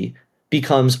efficiency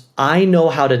becomes, I know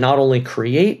how to not only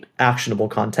create actionable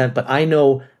content, but I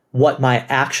know what my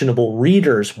actionable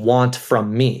readers want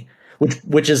from me,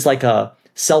 which is like a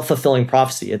self-fulfilling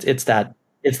prophecy. It's that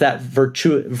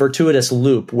virtuitous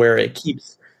loop where it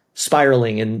keeps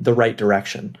spiraling in the right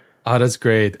direction. Oh, that's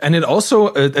great. And it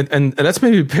also, and let's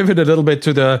maybe pivot a little bit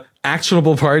to the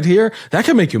actionable part here. That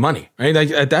can make you money, right? Like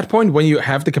at that point, when you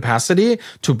have the capacity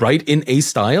to write in a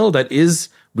style that is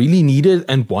really needed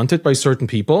and wanted by certain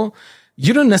people,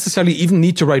 you don't necessarily even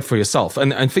need to write for yourself.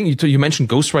 And I think you mentioned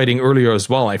ghostwriting earlier as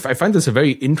well. I find this a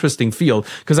very interesting field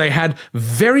because I had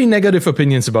very negative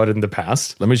opinions about it in the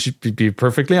past. Let me be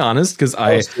perfectly honest, because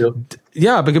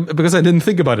because I didn't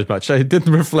think about it much. I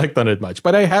didn't reflect on it much,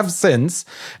 but I have since.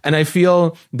 And I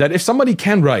feel that if somebody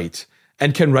can write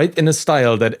and can write in a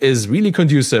style that is really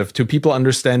conducive to people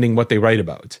understanding what they write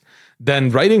about, then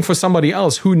writing for somebody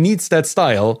else who needs that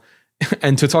style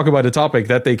and to talk about a topic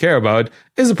that they care about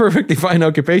is a perfectly fine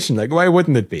occupation. Like, why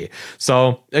wouldn't it be?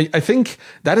 So I think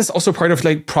that is also part of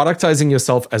like productizing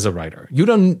yourself as a writer. You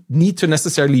don't need to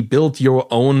necessarily build your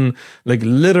own like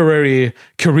literary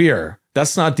career.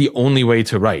 That's not the only way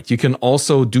to write. You can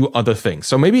also do other things.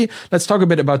 So maybe let's talk a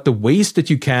bit about the ways that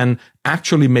you can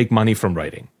actually make money from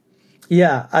writing.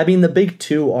 Yeah. I mean, the big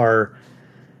two are,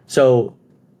 so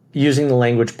using the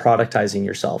language productizing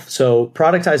yourself. So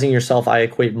productizing yourself, I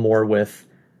equate more with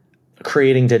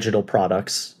creating digital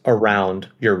products around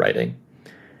your writing.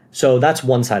 So that's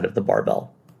one side of the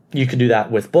barbell. You could do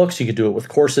that with books, you could do it with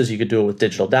courses, you could do it with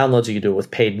digital downloads, you could do it with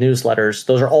paid newsletters.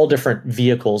 Those are all different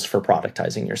vehicles for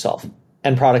productizing yourself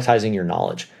and productizing your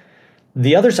knowledge.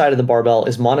 The other side of the barbell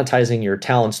is monetizing your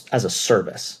talents as a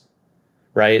service,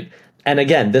 right? And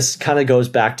again, this kind of goes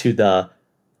back to the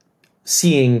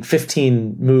seeing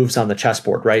 15 moves on the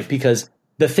chessboard, right? Because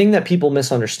the thing that people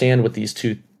misunderstand with these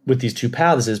two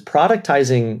paths is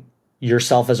productizing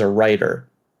yourself as a writer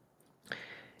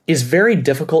is very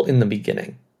difficult in the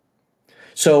beginning.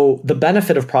 So the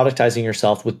benefit of productizing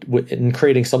yourself in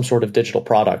creating some sort of digital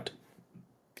product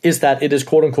is that it is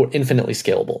quote unquote infinitely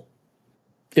scalable.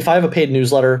 If I have a paid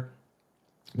newsletter,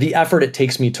 the effort it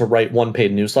takes me to write one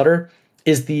paid newsletter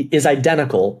is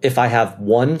identical if I have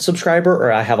one subscriber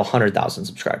or I have 100,000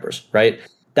 subscribers, right?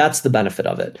 That's the benefit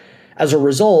of it. As a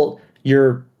result,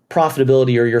 your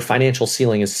profitability or your financial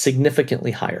ceiling is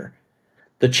significantly higher.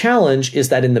 The challenge is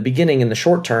that in the beginning, in the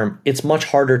short term, it's much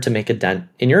harder to make a dent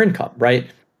in your income, right?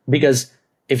 Because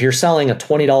if you're selling a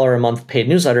 $20 a month paid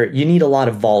newsletter, you need a lot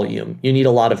of volume. You need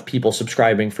a lot of people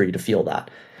subscribing for you to feel that.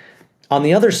 On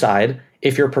the other side,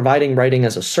 if you're providing writing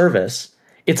as a service,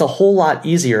 it's a whole lot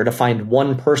easier to find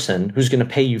one person who's going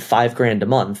to pay you $5,000 a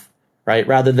month, right?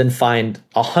 Rather than find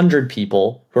 100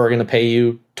 people who are going to pay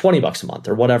you $20 a month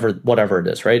or whatever it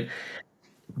is, right?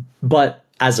 But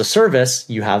as a service,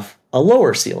 you have a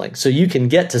lower ceiling. So you can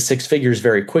get to six figures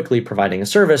very quickly providing a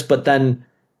service, but then,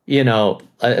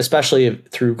 especially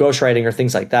through ghostwriting or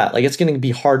things like that, like it's going to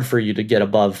be hard for you to get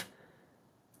above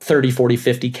 30, 40,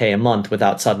 50K a month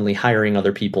without suddenly hiring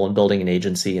other people and building an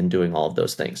agency and doing all of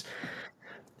those things.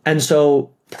 And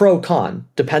so pro con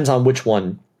depends on which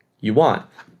one you want.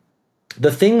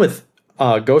 The thing with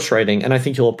ghostwriting, and I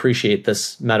think you'll appreciate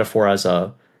this metaphor as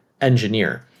a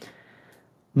engineer,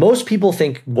 most people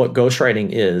think what ghostwriting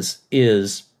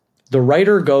is the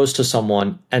writer goes to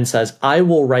someone and says, I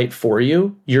will write for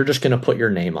you. You're just going to put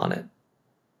your name on it.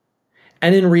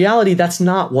 And in reality, that's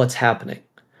not what's happening.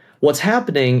 What's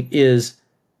happening is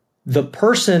the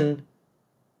person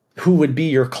who would be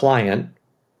your client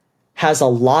has a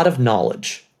lot of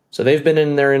knowledge. So they've been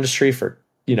in their industry for,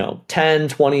 10,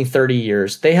 20, 30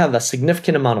 years. They have a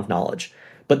significant amount of knowledge,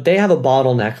 but they have a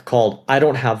bottleneck called, I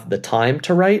don't have the time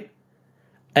to write.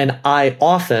 And I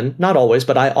often, not always,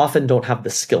 but I often don't have the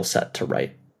skill set to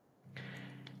write.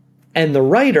 And the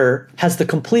writer has the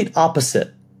complete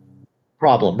opposite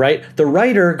problem, right? The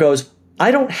writer goes,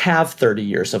 I don't have 30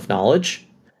 years of knowledge,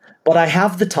 but I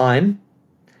have the time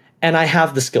and I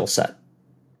have the skill set.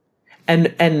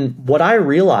 And what I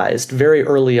realized very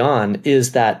early on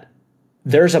is that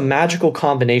there's a magical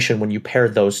combination when you pair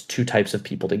those two types of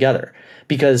people together,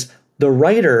 because the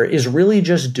writer is really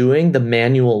just doing the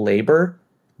manual labor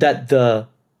that the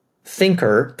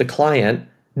thinker, the client,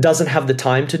 doesn't have the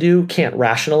time to do, can't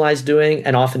rationalize doing,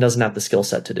 and often doesn't have the skill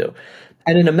set to do.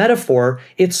 And in a metaphor,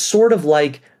 it's sort of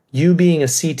like you being a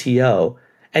CTO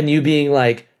and you being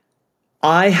like,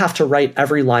 I have to write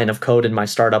every line of code in my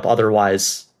startup,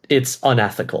 otherwise it's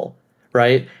unethical,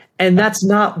 right? And that's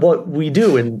not what we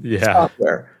do in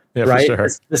software, right? For sure.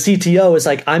 The CTO is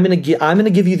like, I'm going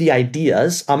to give you the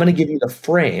ideas, I'm going to give you the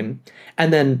frame,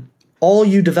 and then all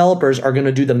you developers are going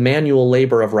to do the manual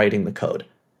labor of writing the code.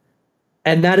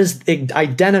 And that is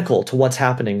identical to what's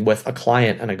happening with a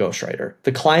client and a ghostwriter.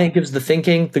 The client gives the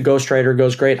thinking, the ghostwriter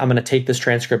goes, great, I'm going to take this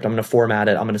transcript, I'm going to format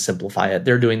it, I'm going to simplify it.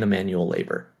 They're doing the manual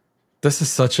labor. This is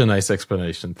such a nice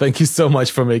explanation. Thank you so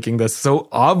much for making this so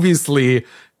obviously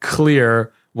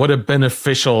clear what a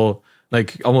beneficial,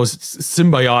 like almost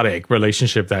symbiotic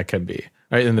relationship that can be,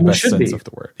 right? In the And it best should sense be. of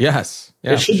the word. Yes. It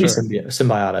Yeah, for should be sure.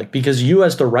 symbiotic because you,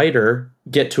 as the writer,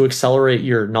 get to accelerate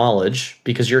your knowledge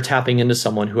because you're tapping into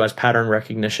someone who has pattern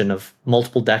recognition of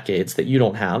multiple decades that you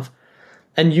don't have.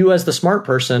 And you, as the smart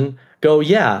person, go,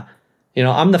 yeah,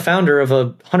 I'm the founder of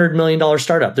 $100 million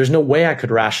startup. There's no way I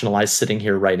could rationalize sitting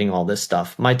here writing all this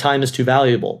stuff. My time is too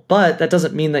valuable. But that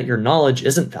doesn't mean that your knowledge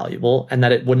isn't valuable and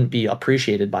that it wouldn't be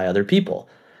appreciated by other people.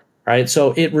 Right.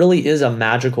 So it really is a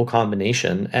magical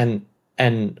combination.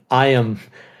 And I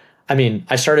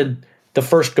started the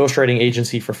first ghostwriting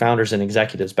agency for founders and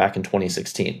executives back in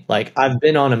 2016. Like I've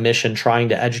been on a mission trying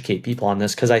to educate people on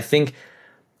this because I think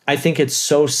it's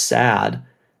so sad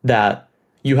that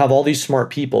you have all these smart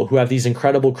people who have these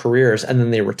incredible careers and then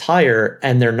they retire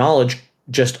and their knowledge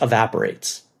just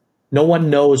evaporates. No one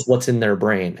knows what's in their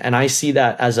brain. And I see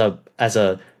that as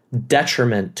a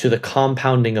detriment to the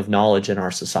compounding of knowledge in our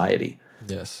society.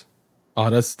 Yes. Oh,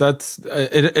 that's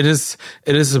it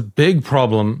is a big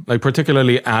problem, like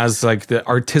particularly as like the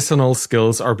artisanal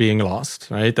skills are being lost,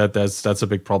 right? That's a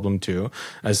big problem too.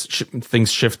 As things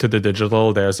shift to the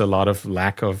digital, there's a lot of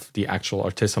lack of the actual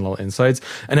artisanal insights,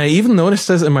 and I even noticed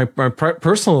this in my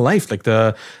personal life. Like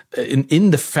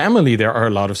in the family, there are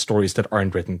a lot of stories that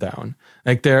aren't written down.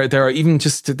 Like there are even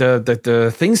just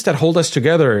the things that hold us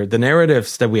together, the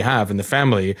narratives that we have in the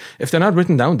family. If they're not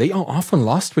written down, they are often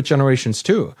lost with generations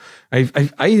too.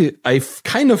 I've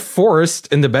kind of forced,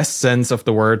 in the best sense of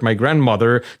the word, my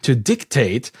grandmother to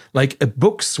dictate like a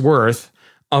book's worth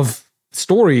of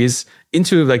stories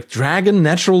into like Dragon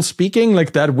Natural Speaking,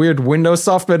 like that weird Windows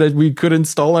software that we could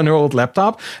install on her old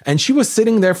laptop. And she was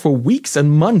sitting there for weeks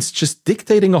and months just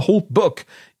dictating a whole book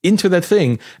into that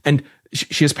thing. And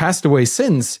she has passed away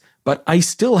since, but I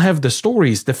still have the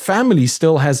stories. The family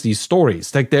still has these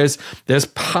stories. Like there's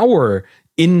power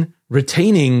in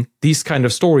retaining these kind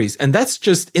of stories. And that's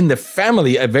just in the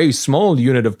family, a very small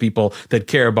unit of people that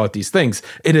care about these things.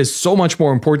 It is so much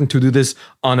more important to do this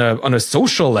on a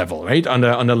social level, right? On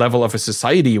a level of a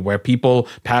society where people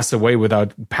pass away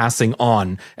without passing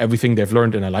on everything they've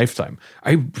learned in a lifetime.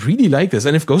 I really like this.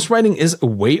 And if ghostwriting is a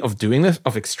way of doing this,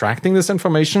 of extracting this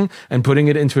information and putting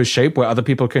it into a shape where other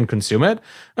people can consume it,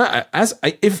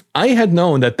 if I had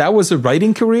known that that was a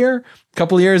writing career a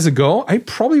couple of years ago, I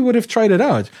probably would have tried it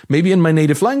out. Maybe in my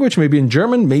native language, maybe in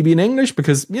German, maybe in English,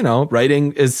 because,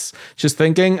 writing is just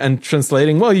thinking and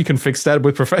translating. Well, you can fix that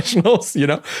with professionals,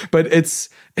 but it's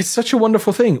such a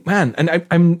wonderful thing, man. And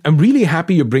I'm really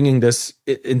happy you're bringing this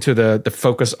into the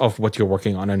focus of what you're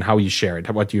working on and how you share it,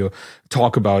 what you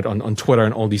talk about on Twitter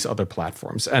and all these other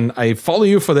platforms. And I follow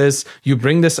you for this. You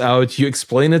bring this out. You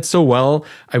explain it so well.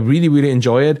 I really, really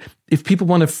enjoy it. If people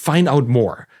want to find out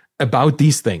more about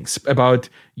these things, about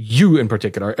you in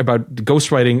particular, about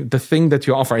ghostwriting, the thing that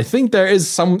you offer, I think there is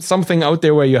something out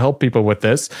there where you help people with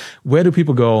this. Where do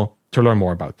people go to learn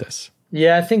more about this?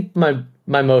 Yeah, I think my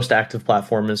most active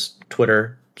platform is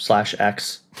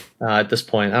Twitter/X. At this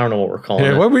point, I don't know what we're calling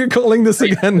it. What were you calling this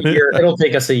again? It'll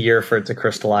take us a year for it to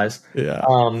crystallize. Yeah.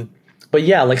 But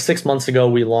yeah, like 6 months ago,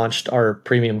 we launched our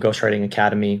premium ghostwriting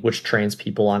academy, which trains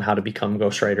people on how to become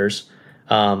ghostwriters.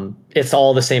 It's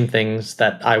all the same things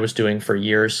that I was doing for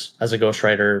years as a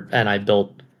ghostwriter, and I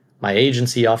built my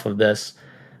agency off of this.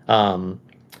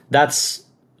 That's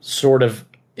sort of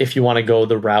if you want to go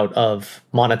the route of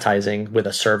monetizing with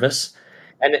a service.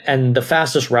 And the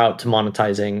fastest route to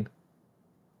monetizing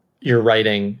your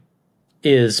writing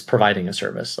is providing a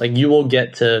service. Like you will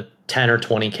get to 10 or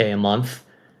 20K a month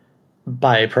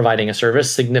by providing a service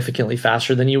significantly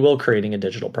faster than you will creating a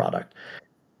digital product.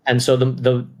 And so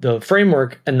the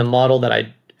framework and the model that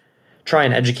I try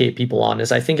and educate people on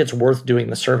is I think it's worth doing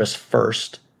the service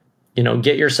first.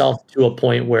 Get yourself to a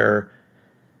point where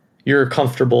you're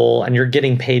comfortable and you're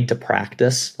getting paid to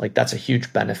practice. Like that's a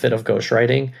huge benefit of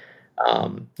ghostwriting.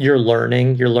 You're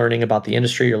learning about the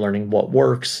industry, you're learning what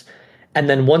works. And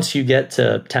then once you get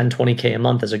to 10, 20K a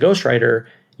month as a ghostwriter,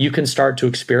 you can start to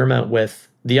experiment with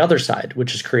the other side,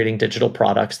 which is creating digital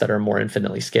products that are more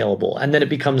infinitely scalable. And then it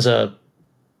becomes a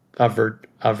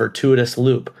virtuous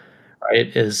loop,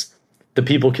 right? Is the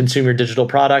people consume your digital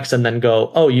products and then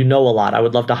go, oh, you know a lot. I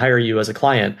would love to hire you as a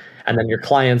client. And then your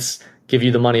clients give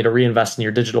you the money to reinvest in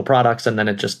your digital products. And then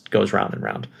it just goes round and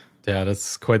round. Yeah,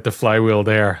 that's quite the flywheel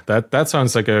there. That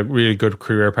sounds like a really good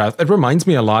career path. It reminds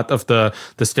me a lot of the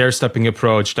stair-stepping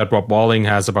approach that Rob Walling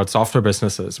has about software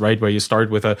businesses, right? Where you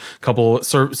start with a couple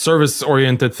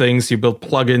service-oriented things, you build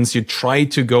plugins, you try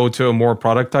to go to a more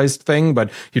productized thing,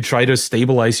 but you try to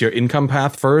stabilize your income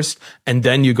path first, and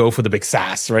then you go for the big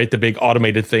SaaS, right? The big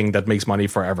automated thing that makes money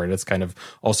forever. That's kind of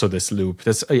also this loop.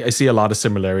 I see a lot of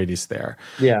similarities there.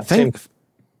 Yeah, same.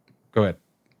 Go ahead.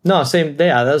 No, same.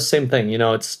 Yeah, that's the same thing.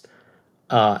 It's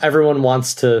everyone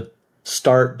wants to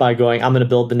start by going, I'm going to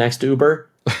build the next Uber.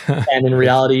 And in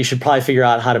reality, you should probably figure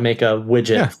out how to make a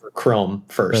widget for Chrome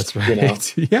first. That's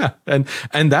right. Yeah. And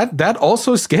that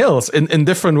also scales in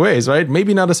different ways, right?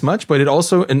 Maybe not as much, but it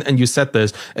also, and you said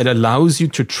this, it allows you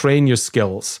to train your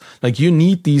skills. Like you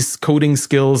need these coding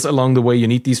skills along the way. You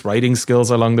need these writing skills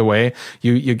along the way.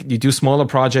 You do smaller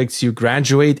projects, you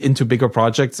graduate into bigger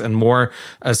projects and more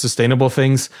sustainable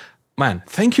things. Man,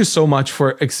 thank you so much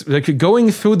for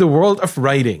going through the world of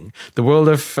writing, the world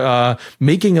of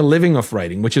making a living of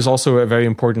writing, which is also a very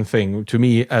important thing to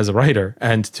me as a writer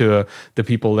and to the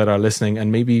people that are listening and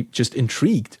maybe just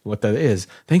intrigued what that is.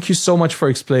 Thank you so much for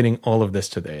explaining all of this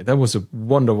today. That was a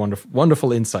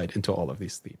wonderful insight into all of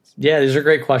these themes. Yeah, these are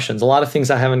great questions. A lot of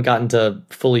things I haven't gotten to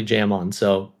fully jam on.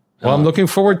 So, well, I'm looking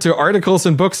forward to articles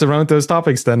and books around those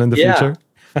topics then in the future.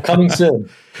 Coming soon.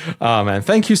 Oh, man.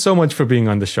 Thank you so much for being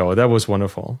on the show. That was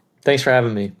wonderful. Thanks for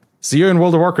having me. See you in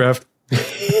World of Warcraft.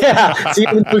 Yeah. See you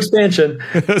in the expansion.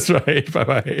 That's right.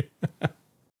 Bye-bye.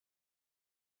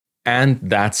 And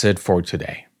that's it for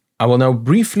today. I will now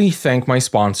briefly thank my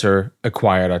sponsor,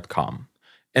 Acquire.com.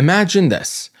 Imagine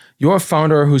this. You're a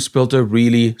founder who's built a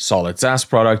really solid SaaS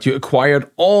product. You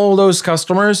acquired all those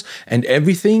customers and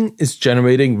everything is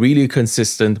generating really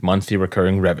consistent monthly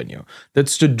recurring revenue.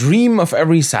 That's the dream of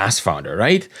every SaaS founder,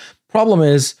 right? Problem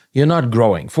is, you're not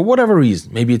growing for whatever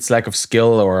reason. Maybe it's lack of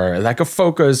skill or lack of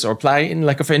focus or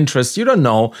lack of interest. You don't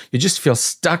know. You just feel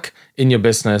stuck in your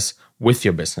business with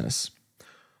your business.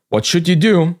 What should you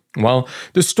do? Well,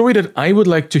 the story that I would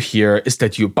like to hear is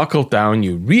that you buckled down,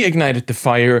 you reignited the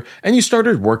fire, and you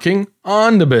started working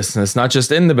on the business, not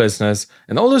just in the business.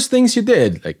 And all those things you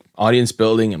did, like audience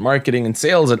building and marketing and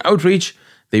sales and outreach,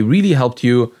 they really helped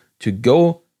you to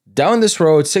go down this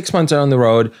road, 6 months down the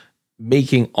road,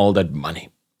 making all that money.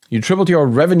 You tripled your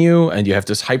revenue and you have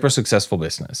this hyper successful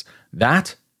business.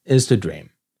 That is the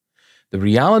dream. The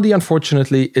reality,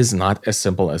 unfortunately, is not as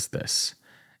simple as this.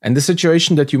 And the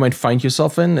situation that you might find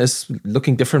yourself in is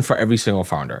looking different for every single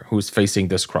founder who's facing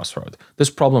this crossroad. This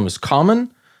problem is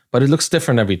common, but it looks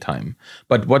different every time.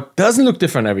 But what doesn't look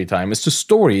different every time is the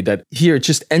story that here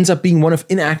just ends up being one of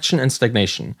inaction and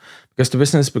stagnation, because the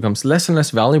business becomes less and less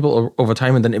valuable over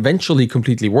time and then eventually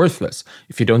completely worthless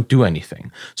if you don't do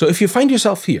anything. So if you find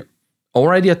yourself here,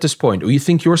 already at this point, or you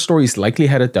think your story is likely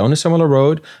headed down a similar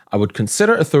road, I would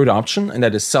consider a third option, and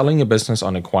that is selling a business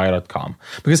on Acquire.com.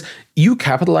 Because you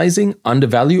capitalizing on the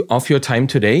value of your time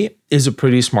today is a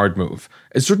pretty smart move.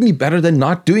 It's certainly better than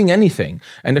not doing anything.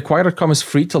 And Acquire.com is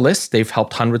free to list. They've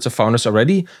helped hundreds of founders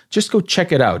already. Just go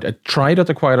check it out at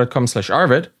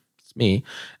try.acquire.com/Arvid, it's me,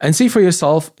 and see for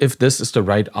yourself if this is the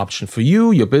right option for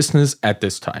you, your business at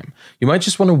this time. You might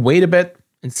just want to wait a bit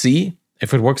and see.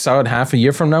 If it works out half a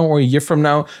year from now or a year from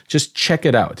now, just check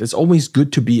it out. It's always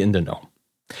good to be in the know.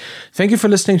 Thank you for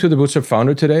listening to The Bootstrap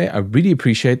Founder today. I really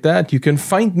appreciate that. You can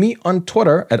find me on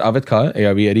Twitter at ArvidKahl,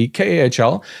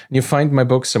 ARVIDKAHL, and you find my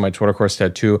books and my Twitter course there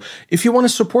too. If you want to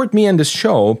support me and this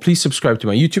show, please subscribe to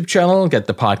my YouTube channel, get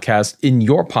the podcast in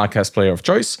your podcast player of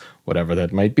choice, whatever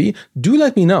that might be. Do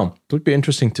let me know. It would be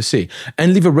interesting to see.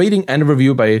 And leave a rating and a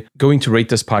review by going to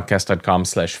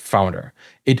ratethispodcast.com/founder.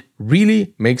 It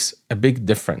really makes a big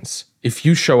difference if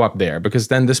you show up there, because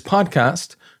then this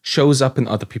podcast shows up in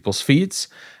other people's feeds.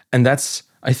 And that's,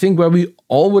 I think, where we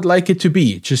all would like it to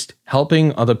be, just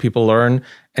helping other people learn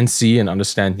and see and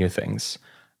understand new things.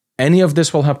 Any of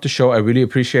this will help the show. I really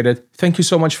appreciate it. Thank you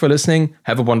so much for listening.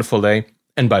 Have a wonderful day,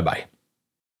 and bye-bye.